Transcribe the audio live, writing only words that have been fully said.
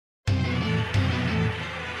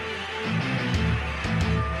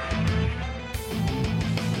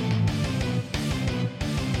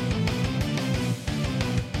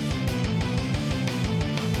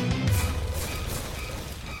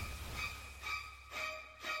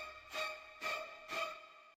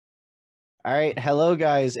All right, hello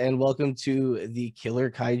guys, and welcome to the Killer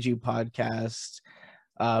Kaiju podcast.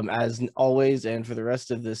 As always, and for the rest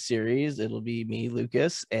of this series, it'll be me,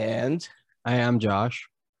 Lucas, and I am Josh.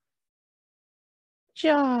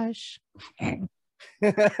 Josh. So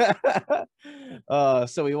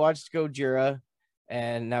we watched Gojira,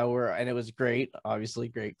 and it was great. Obviously,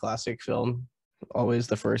 great classic film. Always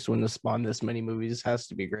the first one to spawn this many movies has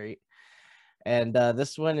to be great. And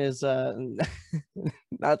this one is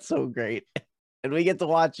not so great, and we get to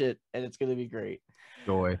watch it, and it's gonna be great.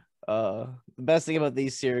 Joy. The best thing about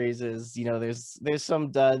these series is, there's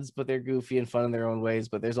some duds, but they're goofy and fun in their own ways,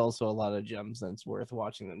 but there's also a lot of gems, and it's worth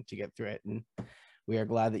watching them to get through it. And we are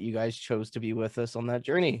glad that you guys chose to be with us on that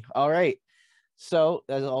journey. All right, so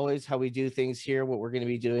as always, how we do things here, what we're going to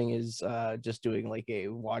be doing is just doing like a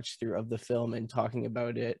watch through of the film and talking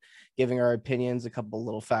about it, giving our opinions, a couple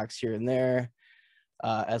little facts here and there,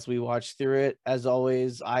 as we watch through it. As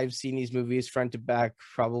always, I've seen these movies front to back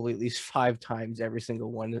probably at least 5 times, every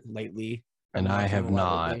single one lately. And I have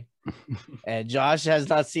not. And Josh has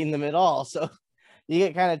not seen them at all. So you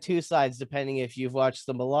get kind of two sides depending if you've watched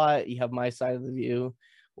them a lot, you have my side of the view,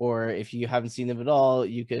 or if you haven't seen them at all,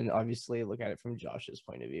 you can obviously look at it from Josh's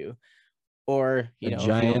point of view. Or, A if you don't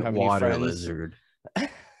giant have any water friends, lizard.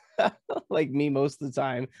 like me most of the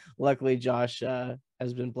time. Luckily, Josh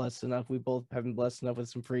has been blessed enough. We both have been blessed enough with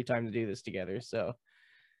some free time to do this together. So,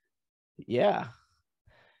 yeah.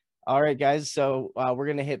 All right, guys. So we're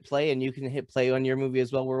gonna hit play, and you can hit play on your movie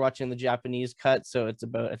as well. We're watching the Japanese cut, so it's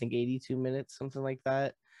about, I think, 82 minutes, something like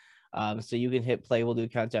that. So you can hit play. We'll do a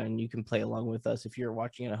countdown, and you can play along with us if you're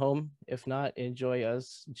watching at home. If not, enjoy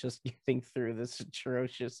us just getting through this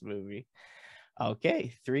atrocious movie.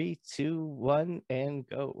 Okay, 3, 2, 1, and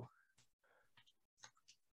go.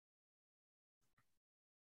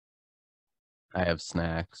 I have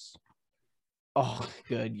snacks. Oh,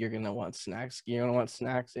 good. You're gonna want snacks. You're gonna want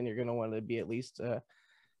snacks, and you're gonna want to be at least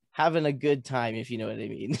having a good time, if you know what I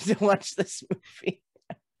mean, to watch this movie.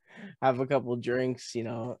 Have a couple drinks,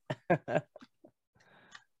 Oh,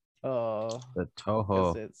 The because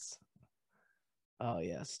Toho. it's oh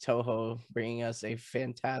yes, Toho bringing us a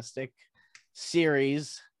fantastic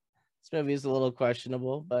series. This movie is a little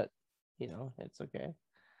questionable, but it's okay.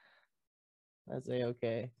 That's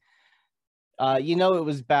okay. It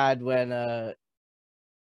was bad when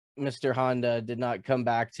Mr. Honda did not come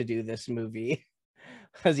back to do this movie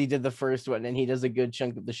because he did the first one and he does a good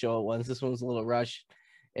chunk of the show at once. This one's a little rushed.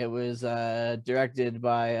 It was directed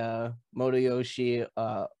by Motoyoshi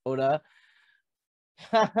Oda.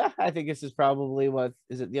 I think this is probably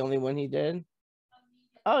is it the only one he did?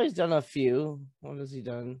 Oh, he's done a few. What has he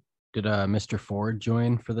done? Did Mr. Ford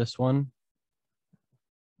join for this one?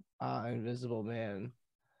 Invisible Man.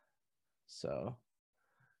 So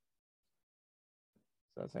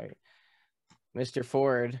that's right. Mr.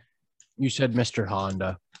 Ford. You said Mr.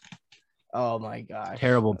 Honda. Oh my gosh.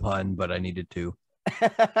 Terrible pun, but I needed to.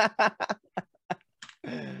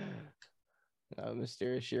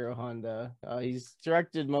 Mr. Ishiro Honda. He's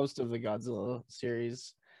directed most of the Godzilla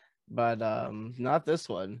series, but not this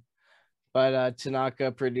one. But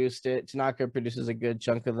Tanaka produced it. Tanaka produces a good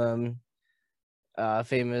chunk of them.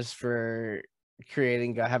 Famous for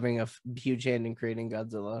having a huge hand in creating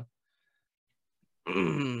Godzilla.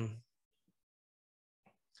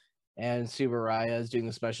 And Subaraya is doing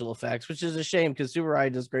the special effects, which is a shame because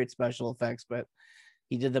Subaraya does great special effects, but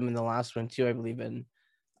he did them in the last one too, I believe. And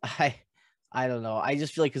I don't know. I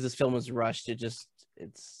just feel like because this film was rushed, it's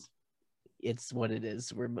what it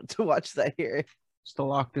is. We're about to watch that here. It's the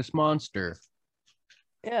Loch Ness Monster.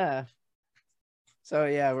 Yeah. So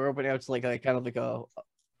yeah, we're opening up to like kind of like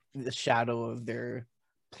the shadow of their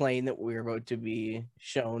plane that we're about to be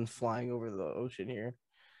shown flying over the ocean here.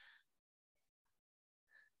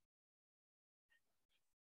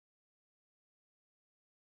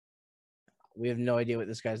 We have no idea what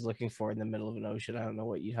this guy's looking for in the middle of an ocean. I don't know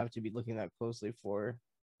what you'd have to be looking that closely for.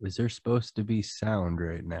 Is there supposed to be sound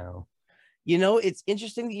right now? It's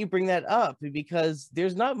interesting that you bring that up because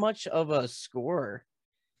there's not much of a score.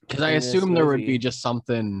 Because I assume there would be just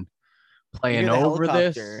something playing over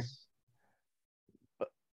this.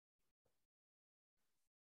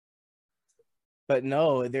 But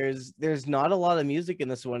no, there's not a lot of music in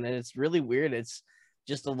this one, and it's really weird. It's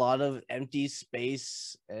just a lot of empty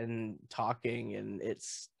space and talking, and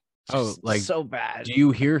it's so bad. Do you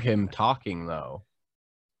hear him talking though?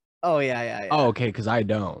 Oh yeah. Oh, okay, because I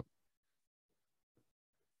don't.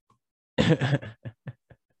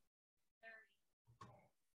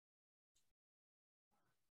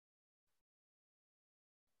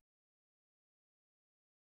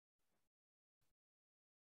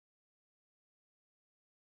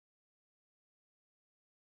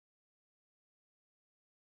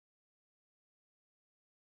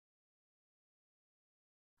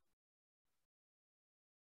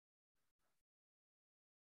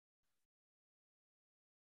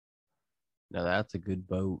 Now that's a good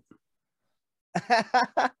boat.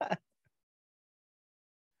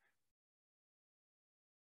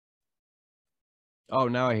 Oh,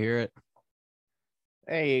 now I hear it.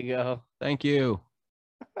 There you go. Thank you.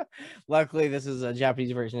 Luckily, this is a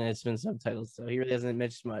Japanese version and it's been subtitled, so he really hasn't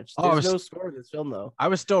missed much. There's no score in this film, though. I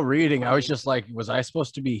was still reading. I was just like, was I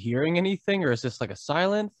supposed to be hearing anything, or is this like a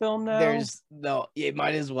silent film now? There's no, it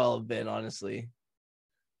might as well have been, honestly.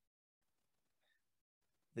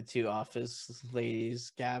 The two office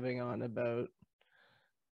ladies gabbing on about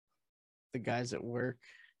the guys at work.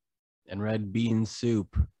 And red bean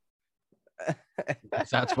soup.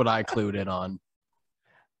 That's what I clued in on.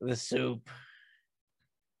 The soup.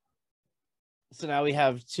 So now we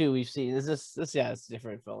have two. We've seen this. Yeah, it's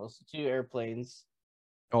different, fellas. Two airplanes.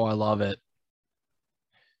 Oh, I love it.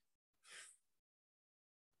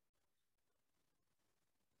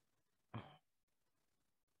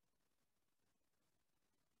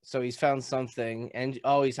 So he's found something, and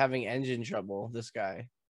he's having engine trouble. This guy.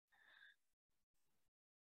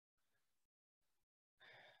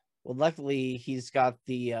 Well, luckily he's got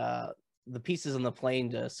the pieces on the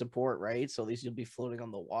plane to support, right? So at least he'll be floating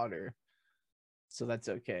on the water. So that's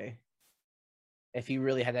okay. If he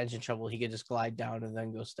really had engine trouble, he could just glide down and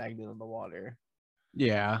then go stagnant in the water.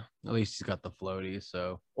 Yeah, at least he's got the floaties.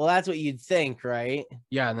 So, well, that's what you'd think, right?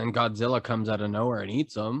 Yeah, and then Godzilla comes out of nowhere and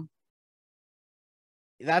eats him.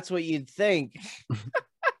 That's what you'd think.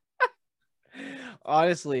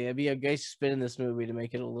 Honestly, it'd be a great spin in this movie to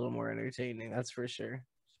make it a little more entertaining. That's for sure.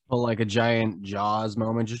 Well, like a giant Jaws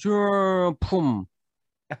moment, just boom,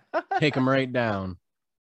 take him right down.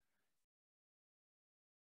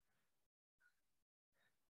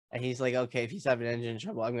 And he's like, okay, if he's having engine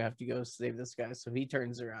trouble, I'm gonna have to go save this guy. So he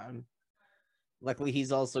turns around. Luckily,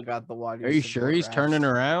 he's also got the water. Are you sure he's turning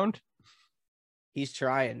around? He's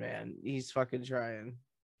trying, man. He's fucking trying.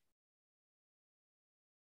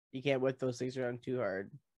 You can't whip those things around too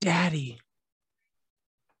hard. Daddy.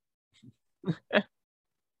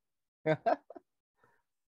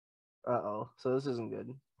 Uh-oh. So this isn't good.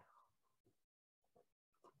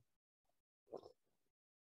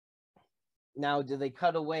 Now, do they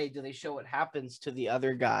cut away? Do they show what happens to the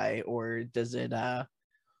other guy, or does it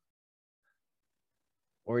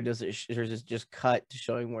just cut to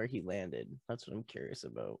showing where he landed? That's what I'm curious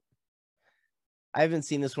about. I haven't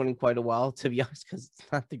seen this one in quite a while, to be honest, because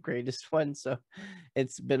it's not the greatest one. So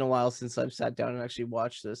it's been a while since I've sat down and actually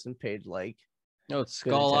watched this and paid like it's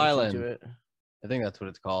Skull Island. To it. I think that's what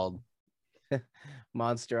it's called.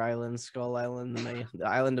 Monster Island, Skull Island, the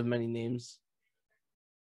island of many names.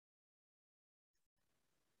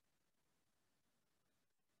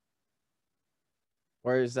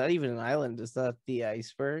 Or is that even an island? Is that the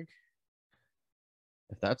iceberg?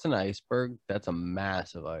 If that's an iceberg, that's a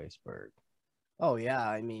massive iceberg. Oh, yeah.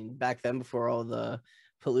 I mean, back then, before all the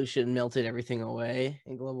pollution melted everything away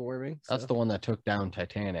in global warming. That's the one that took down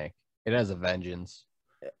Titanic. It has a vengeance.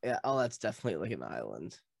 Yeah. Oh, that's definitely like an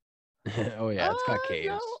island. Oh, yeah. It's got caves.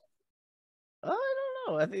 No. I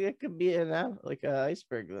don't know. I think it could be an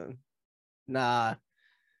iceberg then. Nah,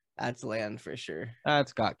 that's land for sure.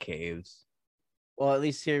 That's got caves. Well, at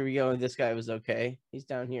least here we go. This guy was okay. He's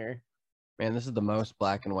down here. Man, this is the most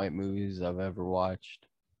black and white movies I've ever watched.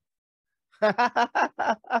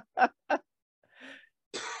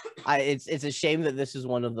 It's a shame that this is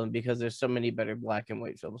one of them because there's so many better black and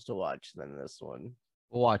white films to watch than this one.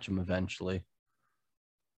 We'll watch them eventually.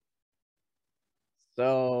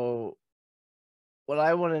 So what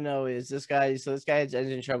I want to know is this guy has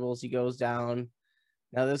engine troubles. He goes down.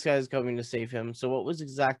 Now this guy is coming to save him. So what was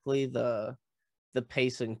exactly the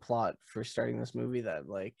pacing plot for starting this movie then?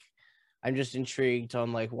 Like, I'm just intrigued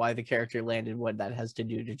on like why the character landed, what that has to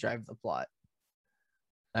do to drive the plot.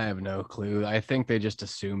 I have no clue. I think they just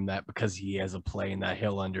assume that because he has a plane that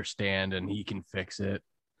he'll understand and he can fix it.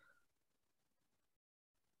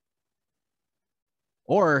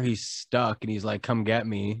 Or he's stuck and he's like, come get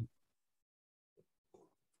me.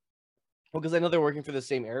 Well, because I know they're working for the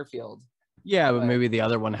same airfield. Yeah, but maybe the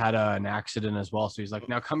other one had an accident as well. So he's like,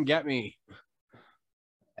 now come get me.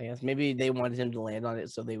 I guess maybe they wanted him to land on it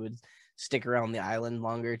so they would stick around the island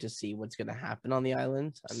longer to see what's going to happen on the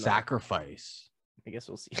island. Sacrifice. I guess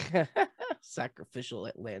we'll see. Sacrificial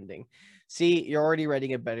at landing. See, you're already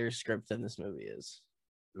writing a better script than this movie is.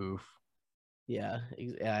 Oof. Yeah,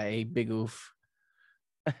 a big oof.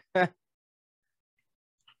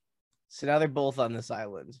 So now they're both on this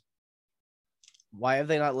island. Why have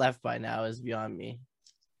they not left by now is beyond me.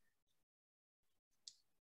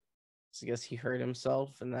 So I guess he hurt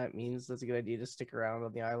himself, and that means that's a good idea to stick around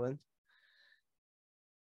on the island.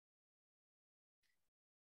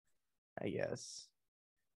 I guess.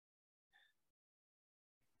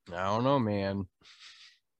 I don't know, man.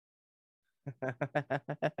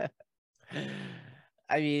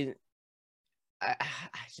 I mean, I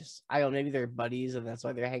don't know, maybe they're buddies and that's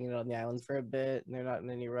why they're hanging out on the island for a bit and they're not in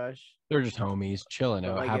any rush. They're just homies chilling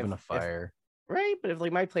But out, like having a if fire. right, but if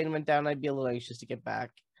like my plane went down, I'd be a little anxious to get back.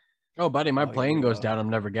 Oh, buddy, my Oh, here plane we goes go. down. I'm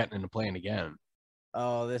never getting in a plane again.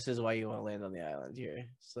 Oh, this is why you want to land on the island here.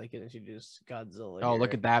 So they can introduce Godzilla. Oh, here.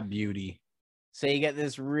 look at that beauty. So you get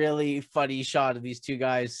this really funny shot of these two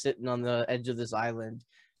guys sitting on the edge of this island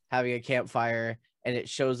having a campfire, and it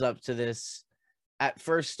shows up to this at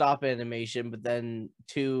first stop animation, but then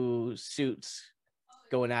two suits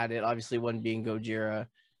going at it. Obviously, one being Gojira,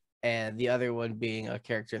 and the other one being a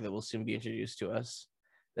character that will soon be introduced to us.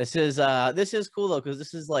 This is cool though, because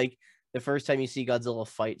this is like the first time you see Godzilla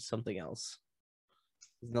fight something else.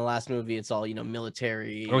 In the last movie, it's all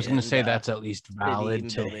military. I was going to and, say that's at least valid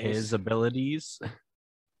to buildings. his abilities.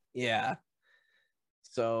 Yeah.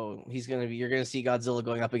 So you're gonna see Godzilla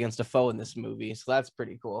going up against a foe in this movie. So that's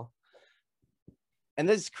pretty cool. And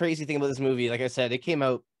this crazy thing about this movie, like I said, it came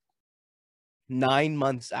out 9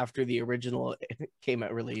 months after the original came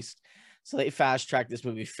out released. So they fast tracked this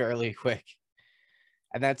movie fairly quick.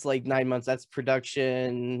 And that's like 9 months. That's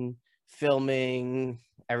production, filming,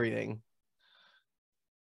 everything.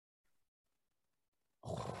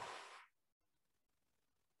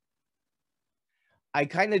 I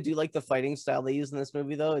kind of do like the fighting style they use in this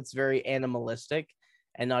movie, though. It's very animalistic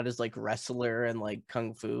and not as like wrestler and like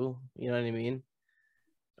kung fu. You know what I mean?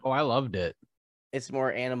 Oh, I loved it. It's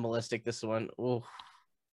more animalistic, this one. Oh,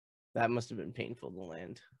 that must have been painful to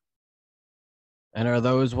land. And are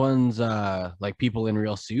those ones like people in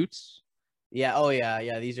real suits? Yeah. Oh,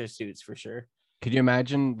 yeah. These are suits for sure. Could you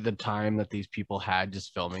imagine the time that these people had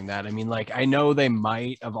just filming that? I mean, like, I know they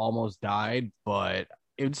might have almost died, but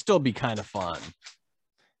it would still be kind of fun.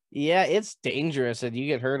 Yeah, it's dangerous and you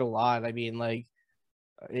get hurt a lot. I mean, like,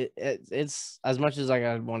 it's as much as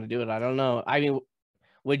I want to do it. I don't know. I mean,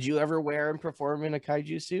 would you ever wear and perform in a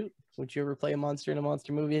kaiju suit? Would you ever play a monster in a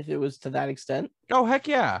monster movie if it was to that extent? Oh, heck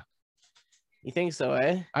yeah. You think so,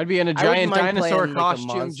 eh? I'd be in a I wouldn't giant mind dinosaur playing, like, a costume,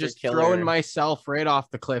 monster just killer. throwing myself right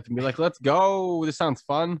off the cliff and be like, let's go. This sounds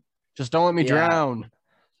fun. Just don't let me Yeah. drown.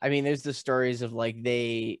 I mean, there's the stories of like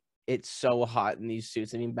it's so hot in these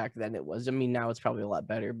suits. I mean, back then it was. I mean, now it's probably a lot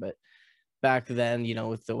better, but back then,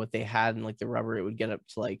 with what they had and like the rubber, it would get up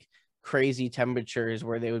to like crazy temperatures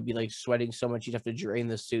where they would be like sweating so much you'd have to drain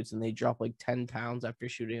the suits, and they drop like 10 pounds after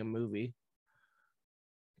shooting a movie.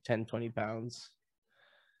 10, 20 pounds.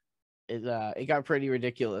 It got pretty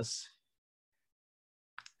ridiculous.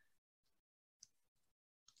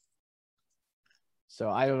 So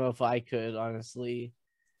I don't know if I could honestly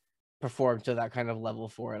perform to that kind of level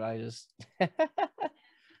for it. I just I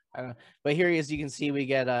don't know. But here, as you can see, we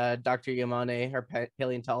get Dr. Yamane, our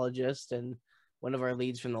paleontologist, and one of our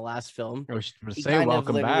leads from the last film. I was going to say,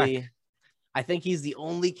 welcome back. I think he's the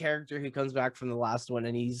only character who comes back from the last one,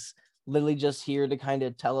 and he's literally just here to kind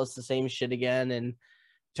of tell us the same shit again and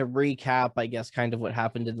to recap, I guess, kind of what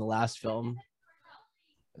happened in the last film.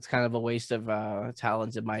 It's kind of a waste of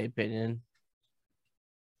talent, in my opinion.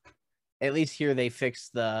 At least here they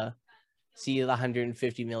fixed the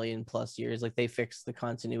 150 million plus years. Like, they fixed the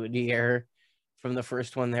continuity error from the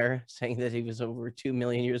first one there, saying that he was over 2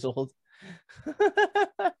 million years old.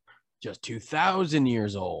 Just 2,000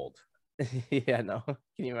 years old. Yeah, no.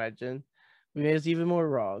 Can you imagine? We made us even more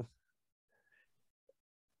wrong.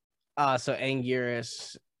 So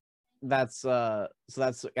Anguirus, that's I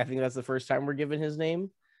think that's the first time we're given his name,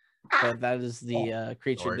 but that is the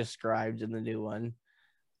creature described in the new one.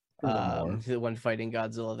 The one fighting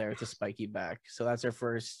Godzilla there with the spiky back. So that's our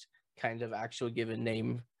first kind of actual given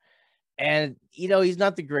name. And he's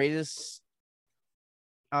not the greatest.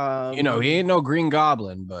 He ain't no Green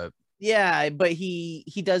Goblin, but yeah, but he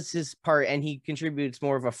does his part, and he contributes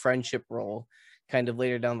more of a friendship role kind of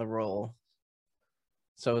later down the role.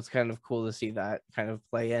 So it's kind of cool to see that kind of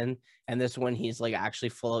play in. And this one, he's like actually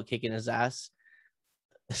full out kicking his ass.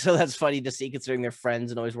 So that's funny to see, considering they're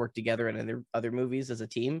friends and always work together in other movies as a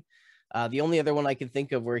team. The only other one I can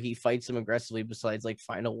think of where he fights him aggressively, besides like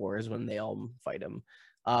Final Wars when they all fight him,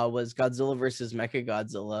 was Godzilla versus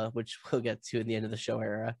Mechagodzilla, which we'll get to in the end of the show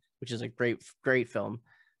era, which is a great film.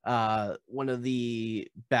 One of the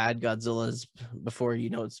bad Godzillas, before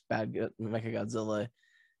it's bad Mechagodzilla,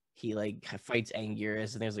 he like fights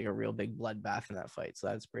Anguirus, and there's like a real big bloodbath in that fight. So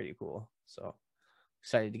that's pretty cool. So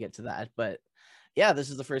excited to get to that. But yeah, this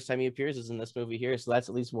is the first time he appears is in this movie here. So that's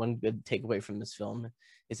at least one good takeaway from this film,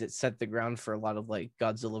 is it set the ground for a lot of like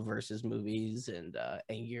Godzilla versus movies and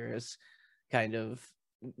Anguirus kind of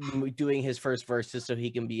doing his first verses so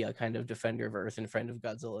he can be a kind of defender of Earth and friend of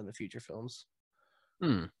Godzilla in the future films.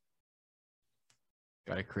 Got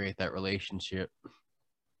to create that relationship.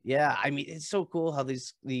 Yeah, I mean, it's so cool how they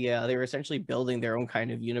were essentially building their own kind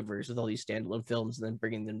of universe with all these standalone films and then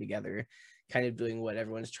bringing them together, kind of doing what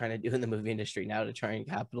everyone's trying to do in the movie industry now to try and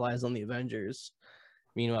capitalize on the Avengers.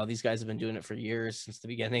 Meanwhile, these guys have been doing it for years since the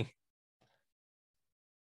beginning.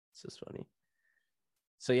 It's just funny.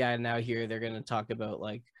 So yeah, now here they're going to talk about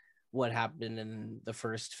like what happened in the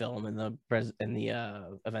first film and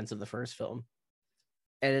the events of the first film.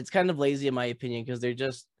 And it's kind of lazy in my opinion because they're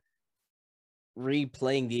just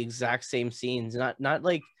replaying the exact same scenes, not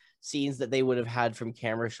like scenes that they would have had from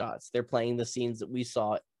camera shots. They're playing the scenes that we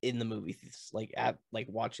saw in the movie, like at like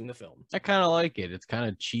watching the film. I kind of like it. It's kind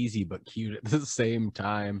of cheesy but cute at the same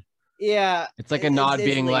time. Yeah, it's like a nod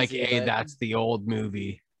being lazy, like, hey, but... that's the old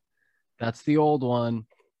movie. That's the old one.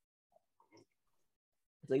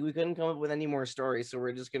 Like we couldn't come up with any more stories, so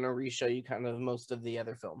we're just gonna re-show you kind of most of the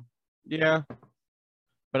other film. Yeah.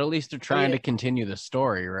 But at least they're trying to continue the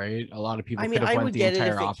story, right? A lot of people could have went the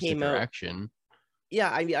entire opposite direction. Yeah,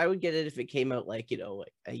 I mean, I would get it if it came out like, like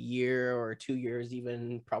a year or 2 years,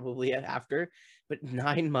 even probably after. But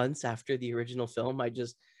 9 months after the original film, I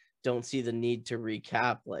just don't see the need to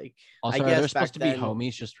recap. Like, also, I guess are there supposed to be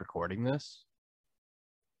homies just recording this?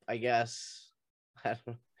 I guess.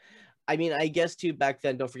 I mean, I guess too, back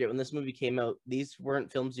then, don't forget, when this movie came out, these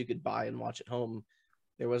weren't films you could buy and watch at home.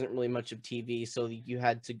 There wasn't really much of TV, so you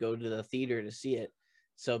had to go to the theater to see it.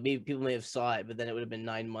 So maybe people may have saw it, but then it would have been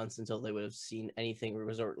 9 months until they would have seen anything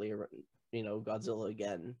resortly, Godzilla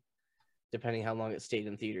again, depending how long it stayed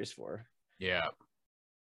in theaters for. Yeah.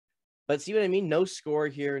 But see what I mean? No score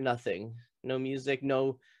here, nothing. No music,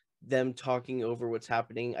 no them talking over what's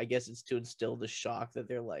happening. I guess it's to instill the shock that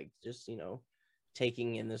they're like just,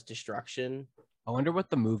 taking in this destruction. I wonder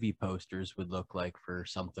what the movie posters would look like for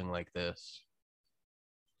something like this.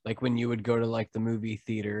 Like when you would go to like the movie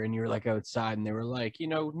theater and you're like outside and they were like,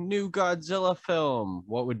 new Godzilla film.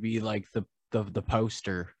 What would be like the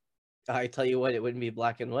poster? I tell you what, it wouldn't be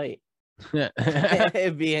black and white.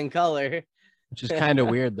 It'd be in color. Which is kind of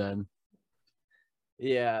weird then.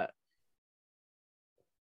 Yeah.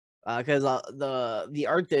 Because the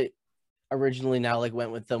art that originally now like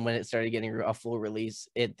went with them when it started getting a full release,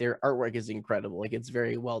 their artwork is incredible. Like it's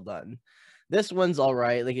very well done. This one's all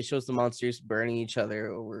right. Like it shows the monsters burning each other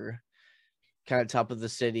over kind of top of the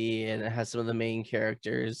city, and it has some of the main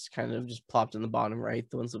characters kind of just plopped in the bottom right,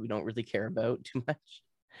 the ones that we don't really care about too much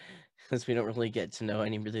because we don't really get to know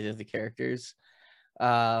any really of the characters.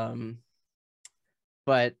 But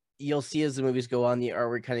you'll see as the movies go on, the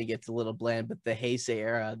artwork kind of gets a little bland, but the Heisei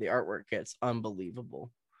era, the artwork gets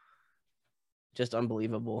unbelievable. Just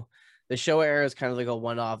unbelievable. The Showa era is kind of like a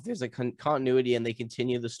one-off. There's a continuity and they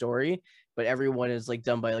continue the story, but everyone is like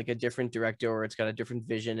done by like a different director, or it's got a different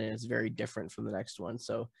vision and it's very different from the next one.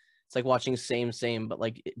 So it's like watching same, but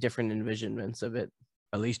like different envisionments of it.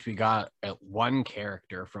 At least we got one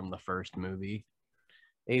character from the first movie.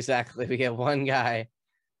 Exactly. We get one guy.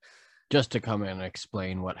 Just to come in and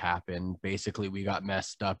explain what happened. Basically, we got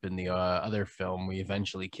messed up in the other film. We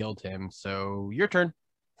eventually killed him. So your turn.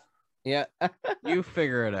 Yeah. You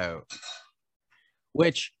figure it out.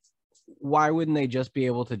 Which, why wouldn't they just be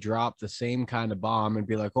able to drop the same kind of bomb and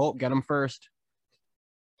be like, oh, get him first?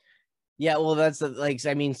 Yeah, well, that's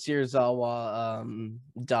Serizawa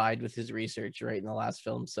died with his research right in the last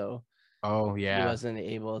film, so oh yeah, he wasn't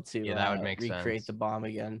able to that would make recreate sense. The bomb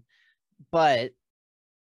again. But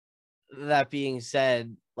that being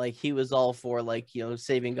said, like he was all for like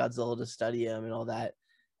saving Godzilla to study him and all that.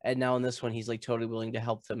 And now in this one, he's like totally willing to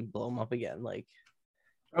help them blow him up again. Like,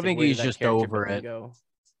 I think he's just over it.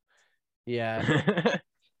 Yeah.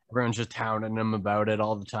 Everyone's just hounding him about it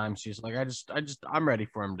all the time. So he's like, I'm ready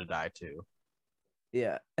for him to die too.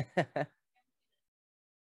 Yeah.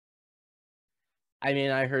 I mean,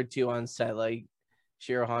 I heard too on set, like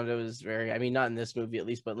Shiro Honda was very, I mean, not in this movie at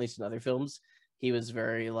least, but at least in other films, he was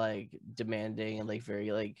very like demanding and like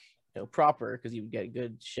very like, proper, because he would get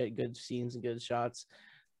good scenes and good shots.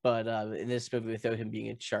 But in this movie, without him being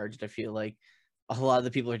in charge, I feel like a lot of the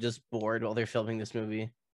people are just bored while they're filming this movie.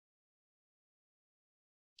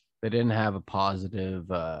 They didn't have a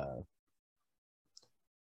positive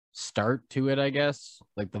start to it, I guess.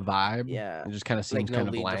 Like the vibe. Yeah. It just kind of seems kind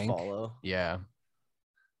of blank. To follow. Yeah.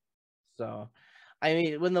 So, I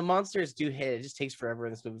mean, when the monsters do hit, it just takes forever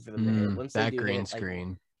in this movie for them to hit. Once that green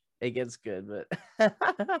screen. It gets good, but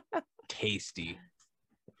tasty.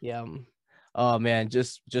 Yeah. Oh man,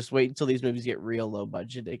 just wait until these movies get real low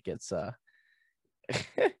budget. It gets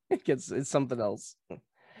it's something else.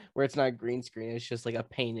 where it's not green screen, it's just like a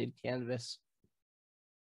painted canvas.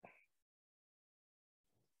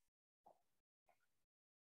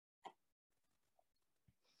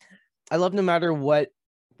 I love no matter what,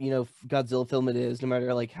 Godzilla film it is, no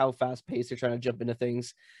matter like how fast paced they're trying to jump into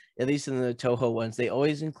things, at least in the Toho ones, they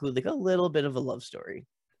always include like a little bit of a love story.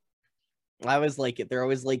 I always like it. They're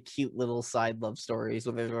always like cute little side love stories,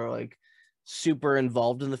 whether they're like super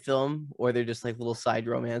involved in the film or they're just like little side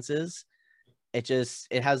romances. It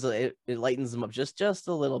lightens them up just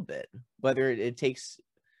a little bit. Whether it takes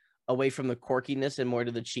away from the quirkiness and more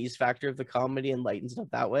to the cheese factor of the comedy and lightens it up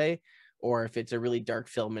that way, or if it's a really dark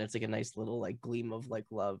film and it's like a nice little like gleam of like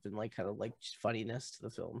love and like kind of like funniness to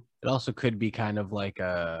the film. It also could be kind of like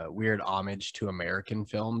a weird homage to American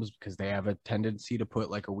films because they have a tendency to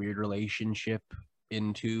put like a weird relationship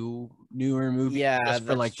into newer movies, Yeah, just for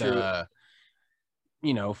that's like true. the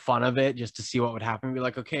fun of it, just to see what would happen. Be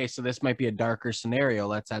like, okay, so this might be a darker scenario.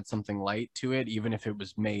 Let's add something light to it, even if it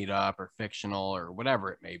was made up or fictional or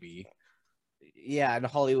whatever it may be. Yeah, and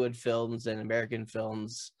Hollywood films and American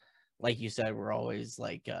films, like you said, were always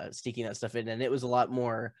like sneaking that stuff in, and it was a lot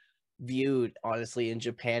more viewed, honestly, in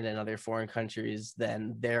Japan and other foreign countries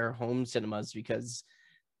than their home cinemas because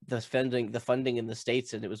the funding in the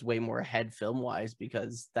States, and it was way more ahead film wise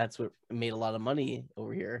because that's what made a lot of money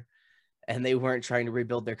over here, and they weren't trying to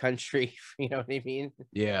rebuild their country. You know what I mean?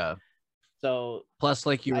 Yeah. So Plus,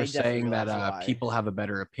 like you were I definitely saying, that realize why. people have a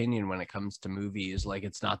better opinion when it comes to movies. Like,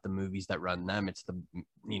 it's not the movies that run them. It's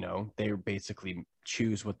they basically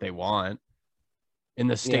choose what they want. In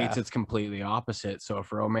the States, Yeah. it's completely opposite. So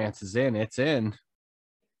if romance is in, it's in.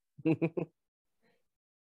 If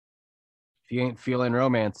you ain't feeling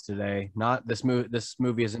romance today, not this movie. This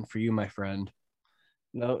movie isn't for you, my friend.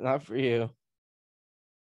 No, not for you.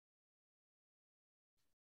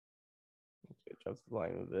 Adjust the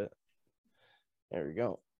line a bit. There we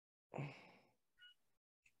go.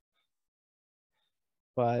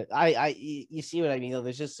 But you see what I mean? Though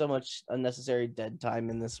there's just so much unnecessary dead time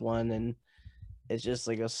in this one, and it's just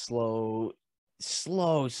like a slow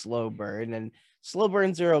burn. And slow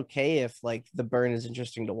burns are okay if like the burn is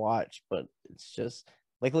interesting to watch, but it's just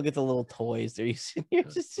like look at the little toys they're using here.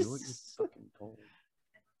 It's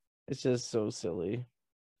just so silly.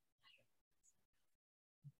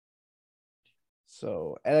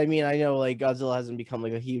 So, and I mean, I know like Godzilla hasn't become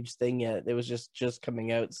like a huge thing yet. It was just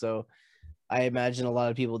coming out, so I imagine a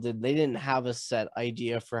lot of people they didn't have a set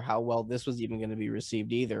idea for how well this was even going to be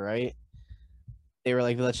received either, right? They were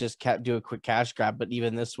like, let's just do a quick cash grab, but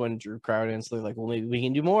even this one drew crowd, and so they're like, well, maybe we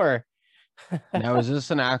can do more. Now, is this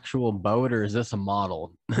an actual boat or is this a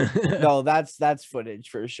model? No, that's footage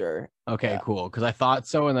for sure. Okay, Yeah. cool. Because I thought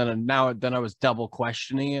so, and then I was double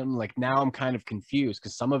questioning it. Like now I'm kind of confused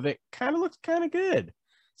because some of it kind of looks kind of good. They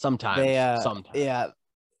Sometimes. yeah,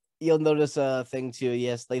 you'll notice a thing too.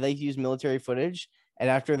 Yes, they like to use military footage, and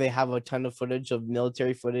after they have a ton of footage of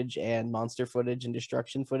military footage and monster footage and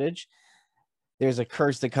destruction footage, there's a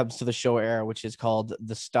curse that comes to the show era, which is called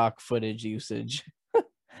the stock footage usage,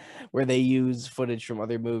 where they use footage from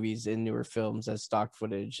other movies in newer films as stock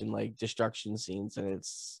footage and like destruction scenes, and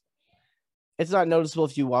it's not noticeable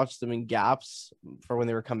if you watch them in gaps for when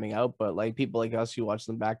they were coming out, but like people like us who watch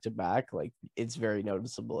them back to back, like it's very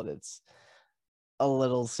noticeable and it's a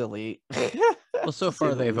little silly. Well, so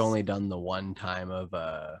far they've only done the one time of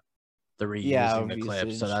the reusing the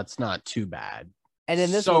clips, so that's not too bad. And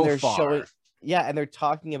in this one, they're showing, and they're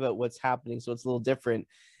talking about what's happening, so it's a little different.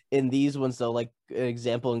 In these ones, though, like an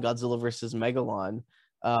example in Godzilla versus Megalon,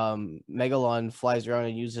 Megalon flies around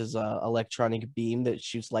and uses a electronic beam that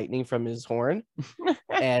shoots lightning from his horn,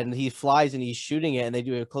 and he flies and he's shooting it, and they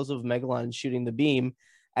do a close up of Megalon shooting the beam,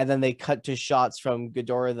 and then they cut to shots from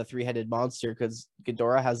Ghidorah, the three-headed monster, because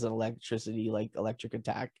Ghidorah has an electric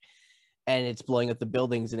attack, and it's blowing up the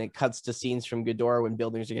buildings, and it cuts to scenes from Ghidorah when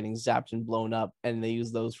buildings are getting zapped and blown up, and they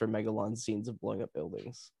use those for Megalon scenes of blowing up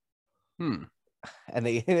buildings. And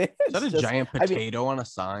they is that a giant potato on a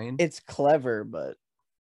sign? It's clever, but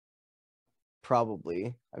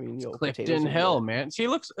probably. I mean, it's clipped in hell, good. Man. See, it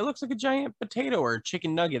looks like a giant potato or a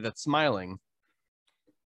chicken nugget that's smiling.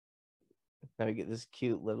 Now we get this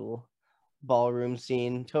cute little ballroom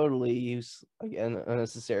scene. Totally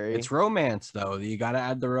unnecessary. It's romance though. You got to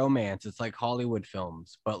add the romance. It's like Hollywood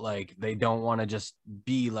films, but like they don't want to just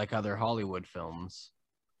be like other Hollywood films.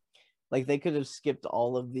 Like they could have skipped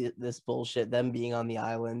all of this bullshit, them being on the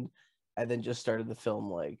island, and then just started the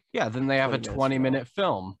film like. Yeah, then they have a 20-minute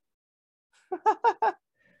film.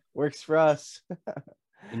 Works for us.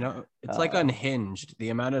 It's like Unhinged. The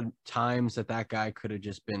amount of times that guy could have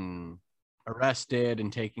just been arrested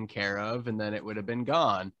and taken care of, and then it would have been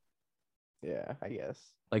gone. Yeah, I guess.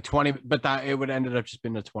 like 20, but that it would ended up just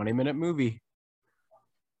being a 20-minute movie.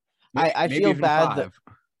 I Maybe feel even bad 5.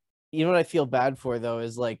 you know what I feel bad for though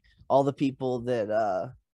is like all the people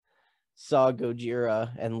that saw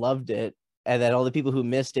Gojira and loved it, and then all the people who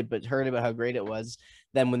missed it but heard about how great it was.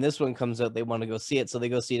 Then when this one comes out, they want to go see it, so they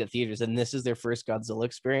go see it at theaters, and this is their first Godzilla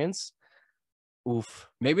experience. Oof.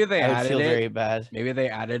 Maybe they I would added feel it. very bad. Maybe they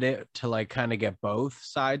added it to like kind of get both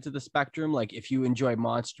sides of the spectrum. Like if you enjoy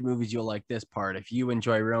monster movies, you'll like this part. If you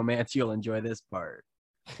enjoy romance, you'll enjoy this part.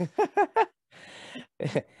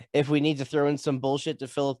 If we need to throw in some bullshit to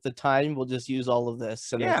fill up the time, we'll just use all of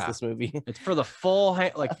this, and that's Yeah. this movie. It's for the full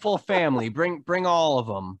full family. Bring all of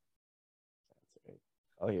them.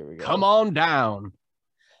 Oh, here we go. Come on down.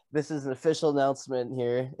 This is an official announcement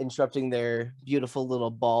here, interrupting their beautiful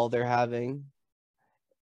little ball they're having.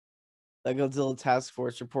 The Godzilla Task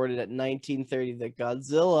Force reported at 19:30 that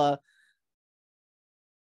Godzilla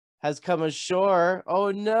has come ashore.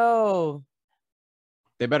 Oh no!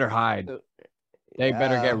 They better hide. They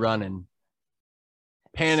better get running.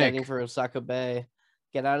 Panic. Setting for Osaka Bay.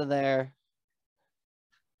 Get out of there.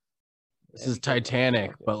 This is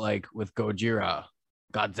Titanic, but like with Gojira.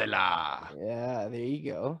 Godzilla. Yeah, there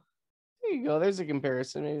you go. There you go. There's a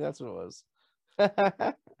comparison. Maybe that's what it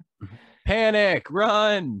was. Panic.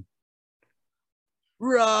 Run.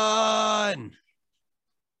 Run.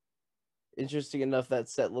 Interesting enough, that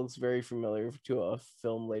set looks very familiar to a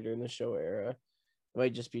film later in the show era. It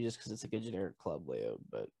might just be because it's like a generic club layout,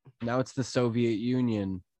 but now it's the Soviet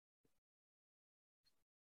Union.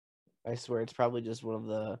 I swear it's probably just one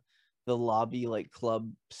of the lobby like club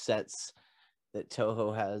sets that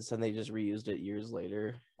Toho has, and they just reused it years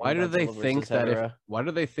later. Why do they think that why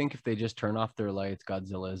do they think if they just turn off their lights,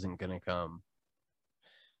 Godzilla isn't gonna come?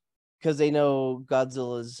 Because they know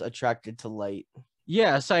Godzilla's attracted to light.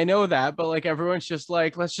 Yes, I know that, but like everyone's just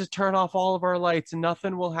like, let's just turn off all of our lights and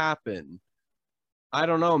nothing will happen. I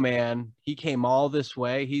don't know, man. He came all this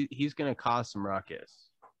way. He's gonna cause some ruckus.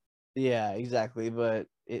 Yeah, exactly. But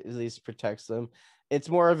it at least protects them. It's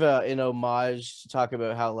more of an homage to talk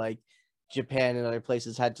about how like Japan and other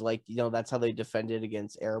places had to like, that's how they defended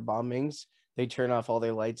against air bombings. They turn off all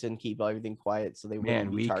their lights and keep everything quiet so they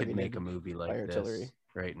wouldn't be targeted. We could make a movie like this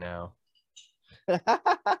right now.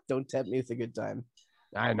 Don't tempt me with a good time.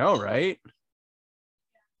 I know, right?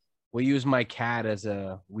 We'll use my cat as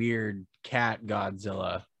a weird cat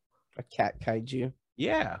Godzilla. A cat kaiju?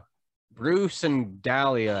 Yeah. Bruce and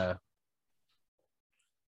Dahlia.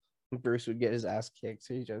 Bruce would get his ass kicked.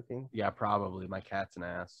 Are you joking? Yeah, probably. My cat's an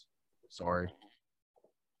ass. Sorry.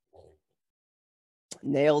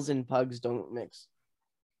 Nails and pugs don't mix.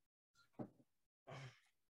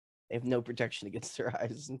 They have no protection against their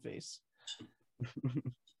eyes and face.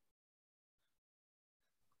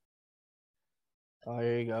 Oh,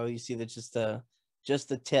 there you go. You see that just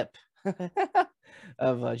the tip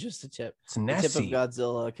of just a tip. It's Nessie. The tip of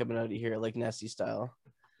Godzilla coming out of here, like Nessie style,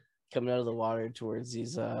 coming out of the water towards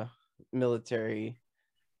these military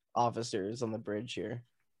officers on the bridge here.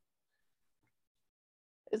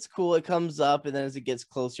 It's cool. It comes up, and then as it gets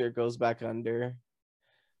closer, it goes back under,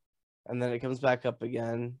 and then it comes back up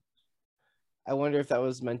again. I wonder if that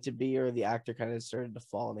was meant to be, or the actor kind of started to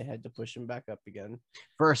fall and they had to push him back up again.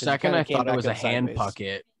 For a second, I thought it was a hand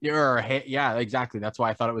puppet. Yeah, exactly. That's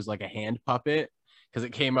why I thought it was like a hand puppet, because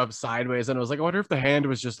it came up sideways, and I was like, I wonder if the hand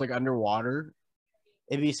was just like underwater.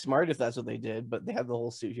 It'd be smart if that's what they did, but they have the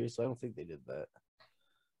whole suit here, so I don't think they did that.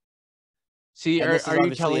 See, are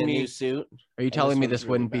you telling me suit? Are you telling me this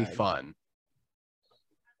wouldn't be fun?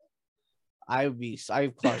 I'm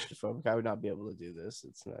claustrophobic. I would not be able to do this.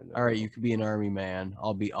 It's not. All right, you could be an army man.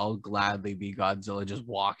 I'll gladly be Godzilla just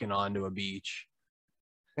walking onto a beach.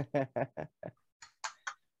 I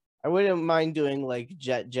wouldn't mind doing like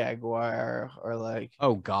Jet Jaguar or like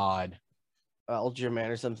oh god, Ultraman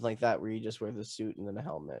or something like that, where you just wear the suit and then a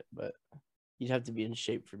helmet. But you'd have to be in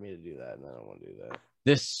shape for me to do that, and I don't want to do that.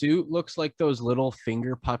 This suit looks like those little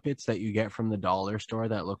finger puppets that you get from the dollar store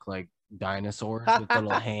that look like dinosaurs with little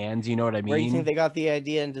hands. You know what I mean? Where do you think they got the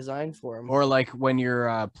idea and design for them? Or like when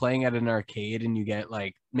you're playing at an arcade and you get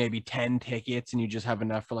like maybe 10 tickets and you just have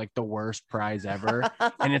enough for like the worst prize ever.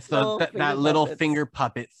 And it's that little finger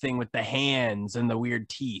puppet thing with the hands and the weird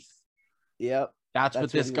teeth. Yep. That's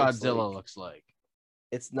what this Godzilla looks like.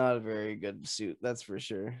 It's not a very good suit, that's for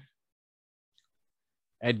sure.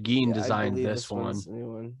 Ed Gein designed this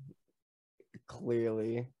one.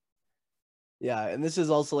 Clearly. Yeah, and this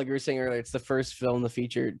is also, like we were saying earlier, it's the first film to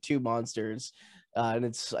feature two monsters. And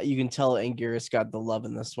it's, you can tell Anguirus got the love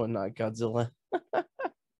in this one, not Godzilla.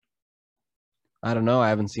 I don't know. I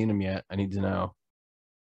haven't seen him yet. I need to know.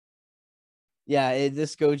 Yeah,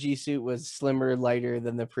 this Goji suit was slimmer, lighter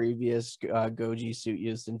than the previous Goji suit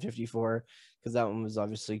used in 54, because that one was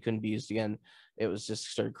obviously couldn't be used again. It was just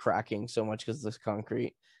started cracking so much because of this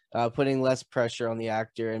concrete. Putting less pressure on the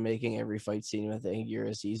actor and making every fight scene with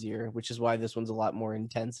Anguirus easier, which is why this one's a lot more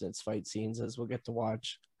intense in its fight scenes, as we'll get to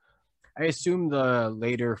watch. I assume the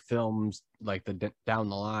later films, like down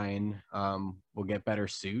the line, will get better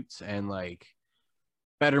suits and like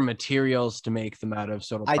better materials to make them out of,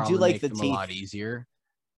 so it'll I do probably like make the them a teeth. lot easier.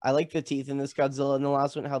 I like the teeth in this Godzilla in the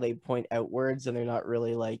last one, how they point outwards and they're not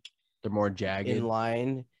really like They're more jagged. in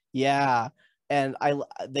line. Yeah. And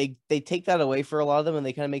they take that away for a lot of them and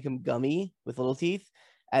they kind of make them gummy with little teeth.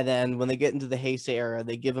 And then when they get into the Heisei era,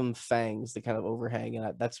 they give him fangs that kind of overhang.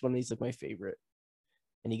 And that's when he's like my favorite.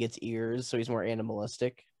 And he gets ears, so he's more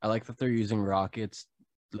animalistic. I like that they're using rockets,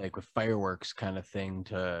 like with fireworks kind of thing,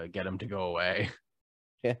 to get him to go away.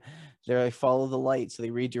 Yeah. They're like, follow the light. So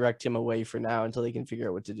they redirect him away for now until they can figure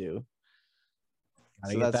out what to do.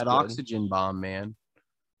 Gotta So get that's that good. oxygen bomb, man.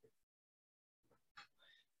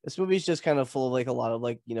 This movie's just kind of full of like a lot of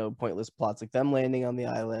like, pointless plots, like them landing on the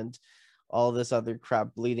island, all this other crap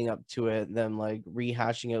leading up to it, them like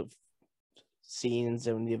rehashing out scenes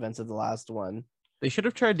and the events of the last one. They should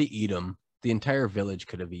have tried to eat him. The entire village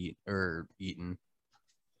could have eaten.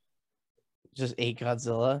 Just ate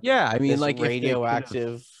Godzilla. Yeah, I mean, This like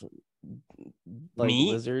radioactive, like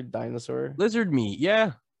meat? lizard dinosaur. Lizard meat,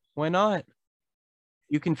 yeah. Why not?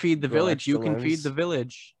 You can feed the Grow village. extra You can feed limbs. the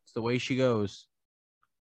village. It's the way she goes.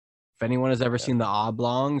 If anyone has ever seen the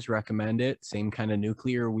Oblongs, recommend it. Same kind of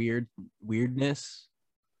nuclear weirdness.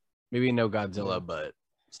 Maybe no Godzilla, but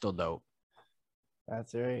still dope.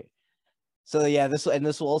 That's right. So yeah, this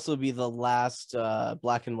will also be the last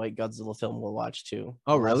black and white Godzilla film we'll watch too.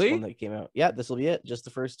 Oh, the really? last one that came out. Yeah, this will be it. Just the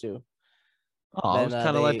first two. Oh, I was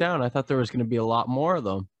kind of let down. I thought there was going to be a lot more of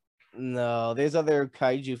them. No, there's other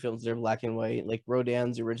kaiju films that are black and white. Like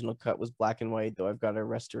Rodan's original cut was black and white, though I've got a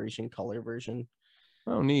restoration color version.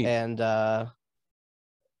 Oh, neat. And yeah,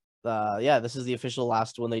 this is the official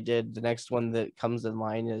last one they did. The next one that comes in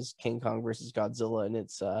line is King Kong versus Godzilla, and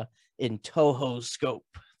it's in Toho scope,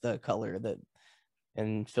 the color that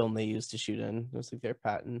and film they used to shoot in. It was like their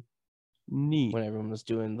patent. Neat. When everyone was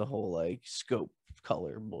doing the whole like scope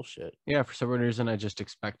color bullshit. Yeah, for some reason I just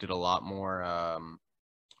expected a lot more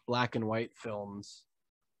black and white films.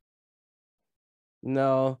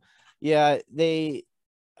 No, yeah, they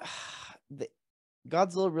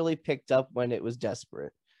Godzilla really picked up when it was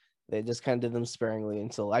desperate. They just kind of did them sparingly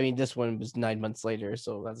until, I mean, this one was 9 months later,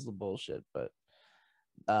 so that's the bullshit. But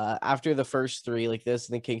after the first three, like this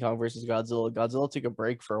and then King Kong versus Godzilla took a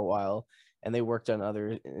break for a while, and they worked on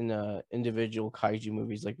other individual kaiju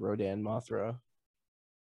movies like Rodan, Mothra.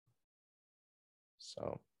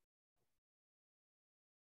 So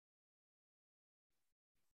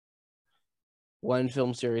one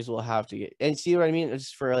film series will have to get, and see what I mean?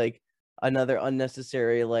 It's for like another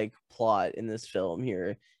unnecessary like plot in this film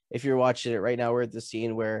here. If you're watching it right now, we're at the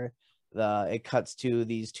scene where it cuts to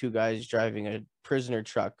these two guys driving a prisoner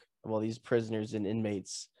truck, well, these prisoners and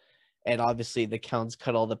inmates, and obviously the counts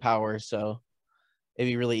cut all the power, so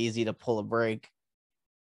it'd be really easy to pull a brake.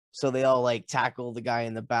 So they all like tackle the guy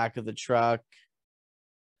in the back of the truck,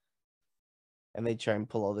 and they try and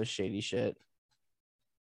pull all this shady shit.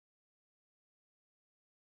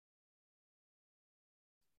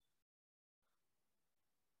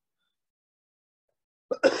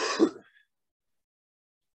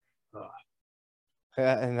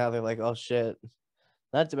 And now they're like, oh shit.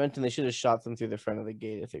 Not to mention they should have shot them through the front of the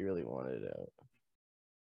gate if they really wanted it out.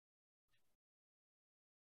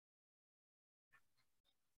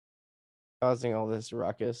 Causing all this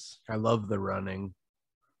ruckus. I love the running.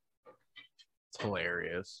 It's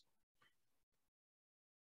hilarious.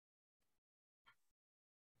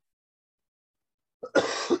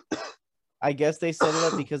 I guess they set it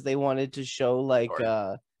up because they wanted to show like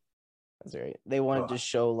that's right. They wanted to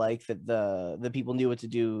show like that the people knew what to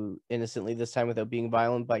do innocently this time without being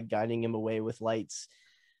violent by guiding him away with lights.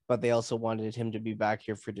 But they also wanted him to be back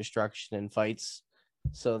here for destruction and fights.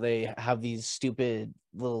 So they have these stupid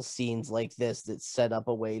little scenes like this that set up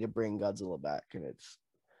a way to bring Godzilla back, and it's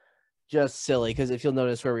just silly because if you'll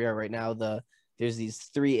notice where we are right now, there's these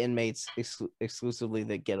three inmates exclusively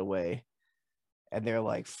that get away, and they're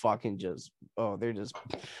like fucking just they're just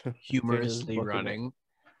humorously running.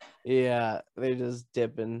 Yeah, they're just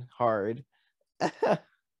dipping hard. Hey,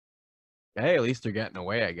 at least they're getting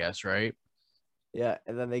away, I guess, right? Yeah,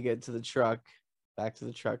 and then they get to the truck, back to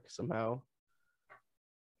the truck somehow.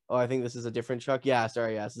 Oh, I think this is a different truck. Yeah,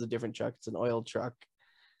 sorry. Yeah, this is a different truck. It's an oil truck.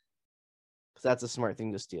 Because that's a smart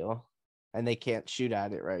thing to steal. And they can't shoot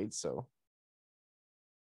at it, right? So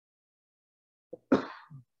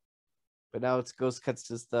But now it's Ghost cuts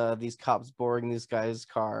to these cops boarding this guy's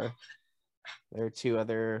car. There are two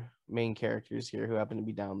other main characters here who happen to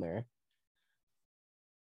be down there.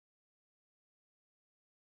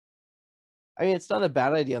 I mean, it's not a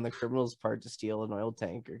bad idea on the criminal's part to steal an oil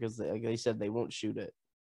tanker because, like they said, they won't shoot it.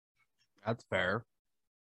 That's fair.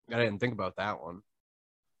 I didn't think about that one.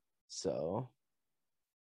 So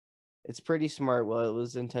it's pretty smart. Well, it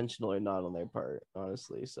was intentional or not on their part,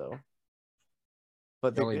 honestly. So,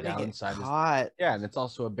 but The they're only gonna get downside is caught. yeah, and it's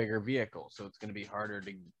also a bigger vehicle, so it's gonna be harder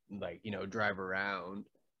to like drive around.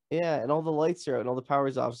 Yeah, and all the lights are out and all the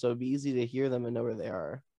power's off, so it'd be easy to hear them and know where they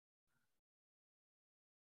are.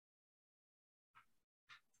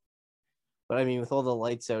 But I mean, with all the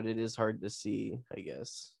lights out, it is hard to see, I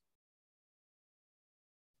guess.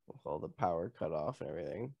 With all the power cut off and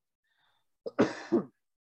everything.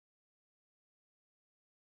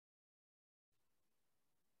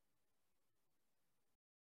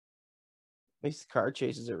 Makes the car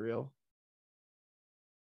chases are real.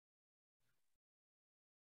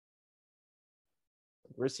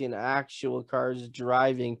 We're seeing actual cars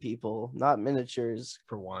driving people, not miniatures.